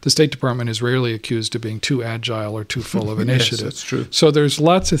 the State Department is rarely accused of being too agile or too full of initiative. Yes, that's true. So there's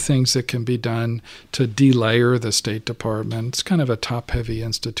lots of things that can be done to delayer the State Department. It's kind of a top-heavy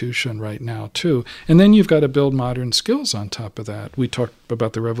institution right now, too. And then you've got to build modern skills on top of that. We talked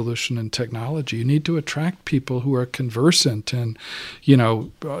about the revolution in technology. You need to attract people who are conversant in,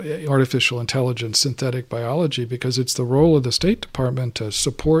 artificial intelligence, synthetic biology, because it's the role of the State Department to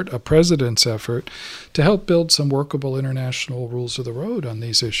support a president's effort to help build some workable international rules of the road on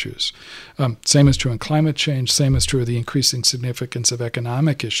these issues. Same is true in climate change. Same is true of the increasing significance of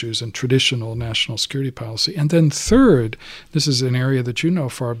economic issues and traditional national security policy. And then third, this is an area that you know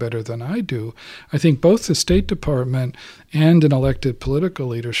far better than I do, I think both the State Department and an elected political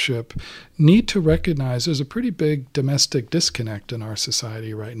leadership need to recognize there's a pretty big domestic disconnect in our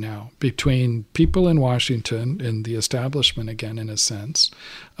society right now between people in Washington and the establishment, again, in a sense,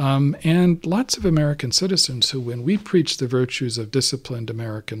 and lots of American citizens who, when we preach the virtues of disciplined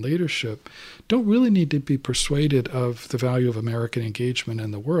American leadership, don't really need to be persuaded of the value of American engagement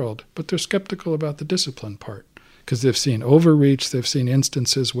in the world, but they're skeptical about the discipline part because they've seen overreach, they've seen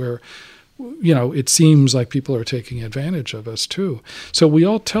instances where it seems like people are taking advantage of us too. So we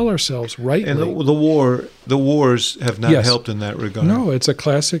all tell ourselves rightly. And the wars have not helped in that regard. No, it's a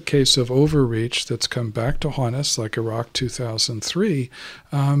classic case of overreach that's come back to haunt us, like Iraq 2003,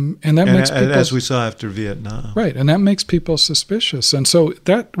 and makes people, as we saw after Vietnam. Right, and that makes people suspicious. And so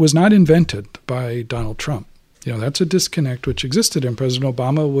that was not invented by Donald Trump. That's a disconnect which existed, and President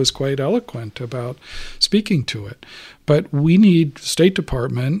Obama was quite eloquent about speaking to it. But State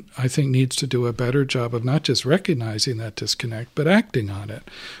Department, I think, needs to do a better job of not just recognizing that disconnect, but acting on it.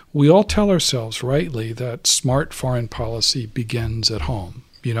 We all tell ourselves rightly that smart foreign policy begins at home,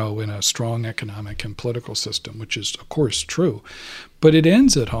 in a strong economic and political system, which is, of course, true. But it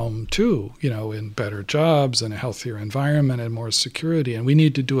ends at home, too, in better jobs and a healthier environment and more security. And we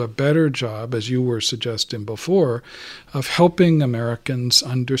need to do a better job, as you were suggesting before, of helping Americans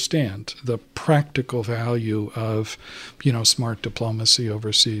understand the practical value of, smart diplomacy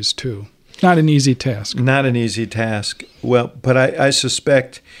overseas, too. Not an easy task. Not an easy task. Well, but I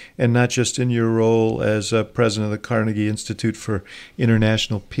suspect, and not just in your role as president of the Carnegie Institute for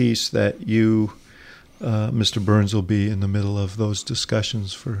International Peace, that you, Mr. Burns, will be in the middle of those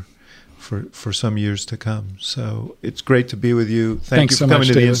discussions for some years to come. So it's great to be with you. Thank you for coming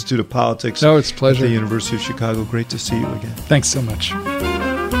to the Institute of Politics. No, it's a pleasure. At the University of Chicago. Great to see you again. Thanks so much.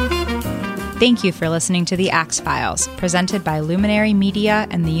 Thank you for listening to The Axe Files, presented by Luminary Media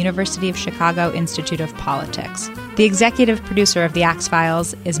and the University of Chicago Institute of Politics. The executive producer of The Axe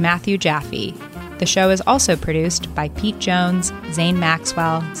Files is Matthew Jaffe. The show is also produced by Pete Jones, Zane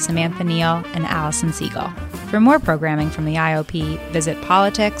Maxwell, Samantha Neal, and Allison Siegel. For more programming from the IOP, visit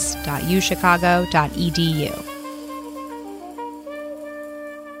politics.uchicago.edu.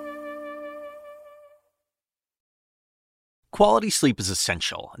 Quality sleep is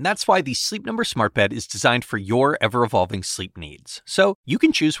essential, and that's why the Sleep Number Smart Bed is designed for your ever-evolving sleep needs. So you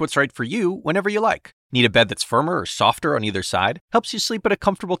can choose what's right for you whenever you like. Need a bed that's firmer or softer on either side? Helps you sleep at a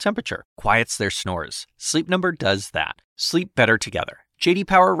comfortable temperature. Quiets their snores. Sleep Number does that. Sleep better together. J.D.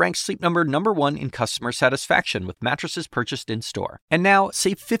 Power ranks Sleep Number #1 in customer satisfaction with mattresses purchased in-store. And now,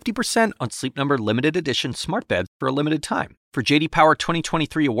 save 50% on Sleep Number limited edition smart beds for a limited time. For J.D. Power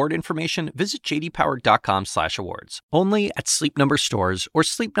 2023 award information, visit jdpower.com/awards. Only at Sleep Number stores or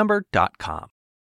sleepnumber.com.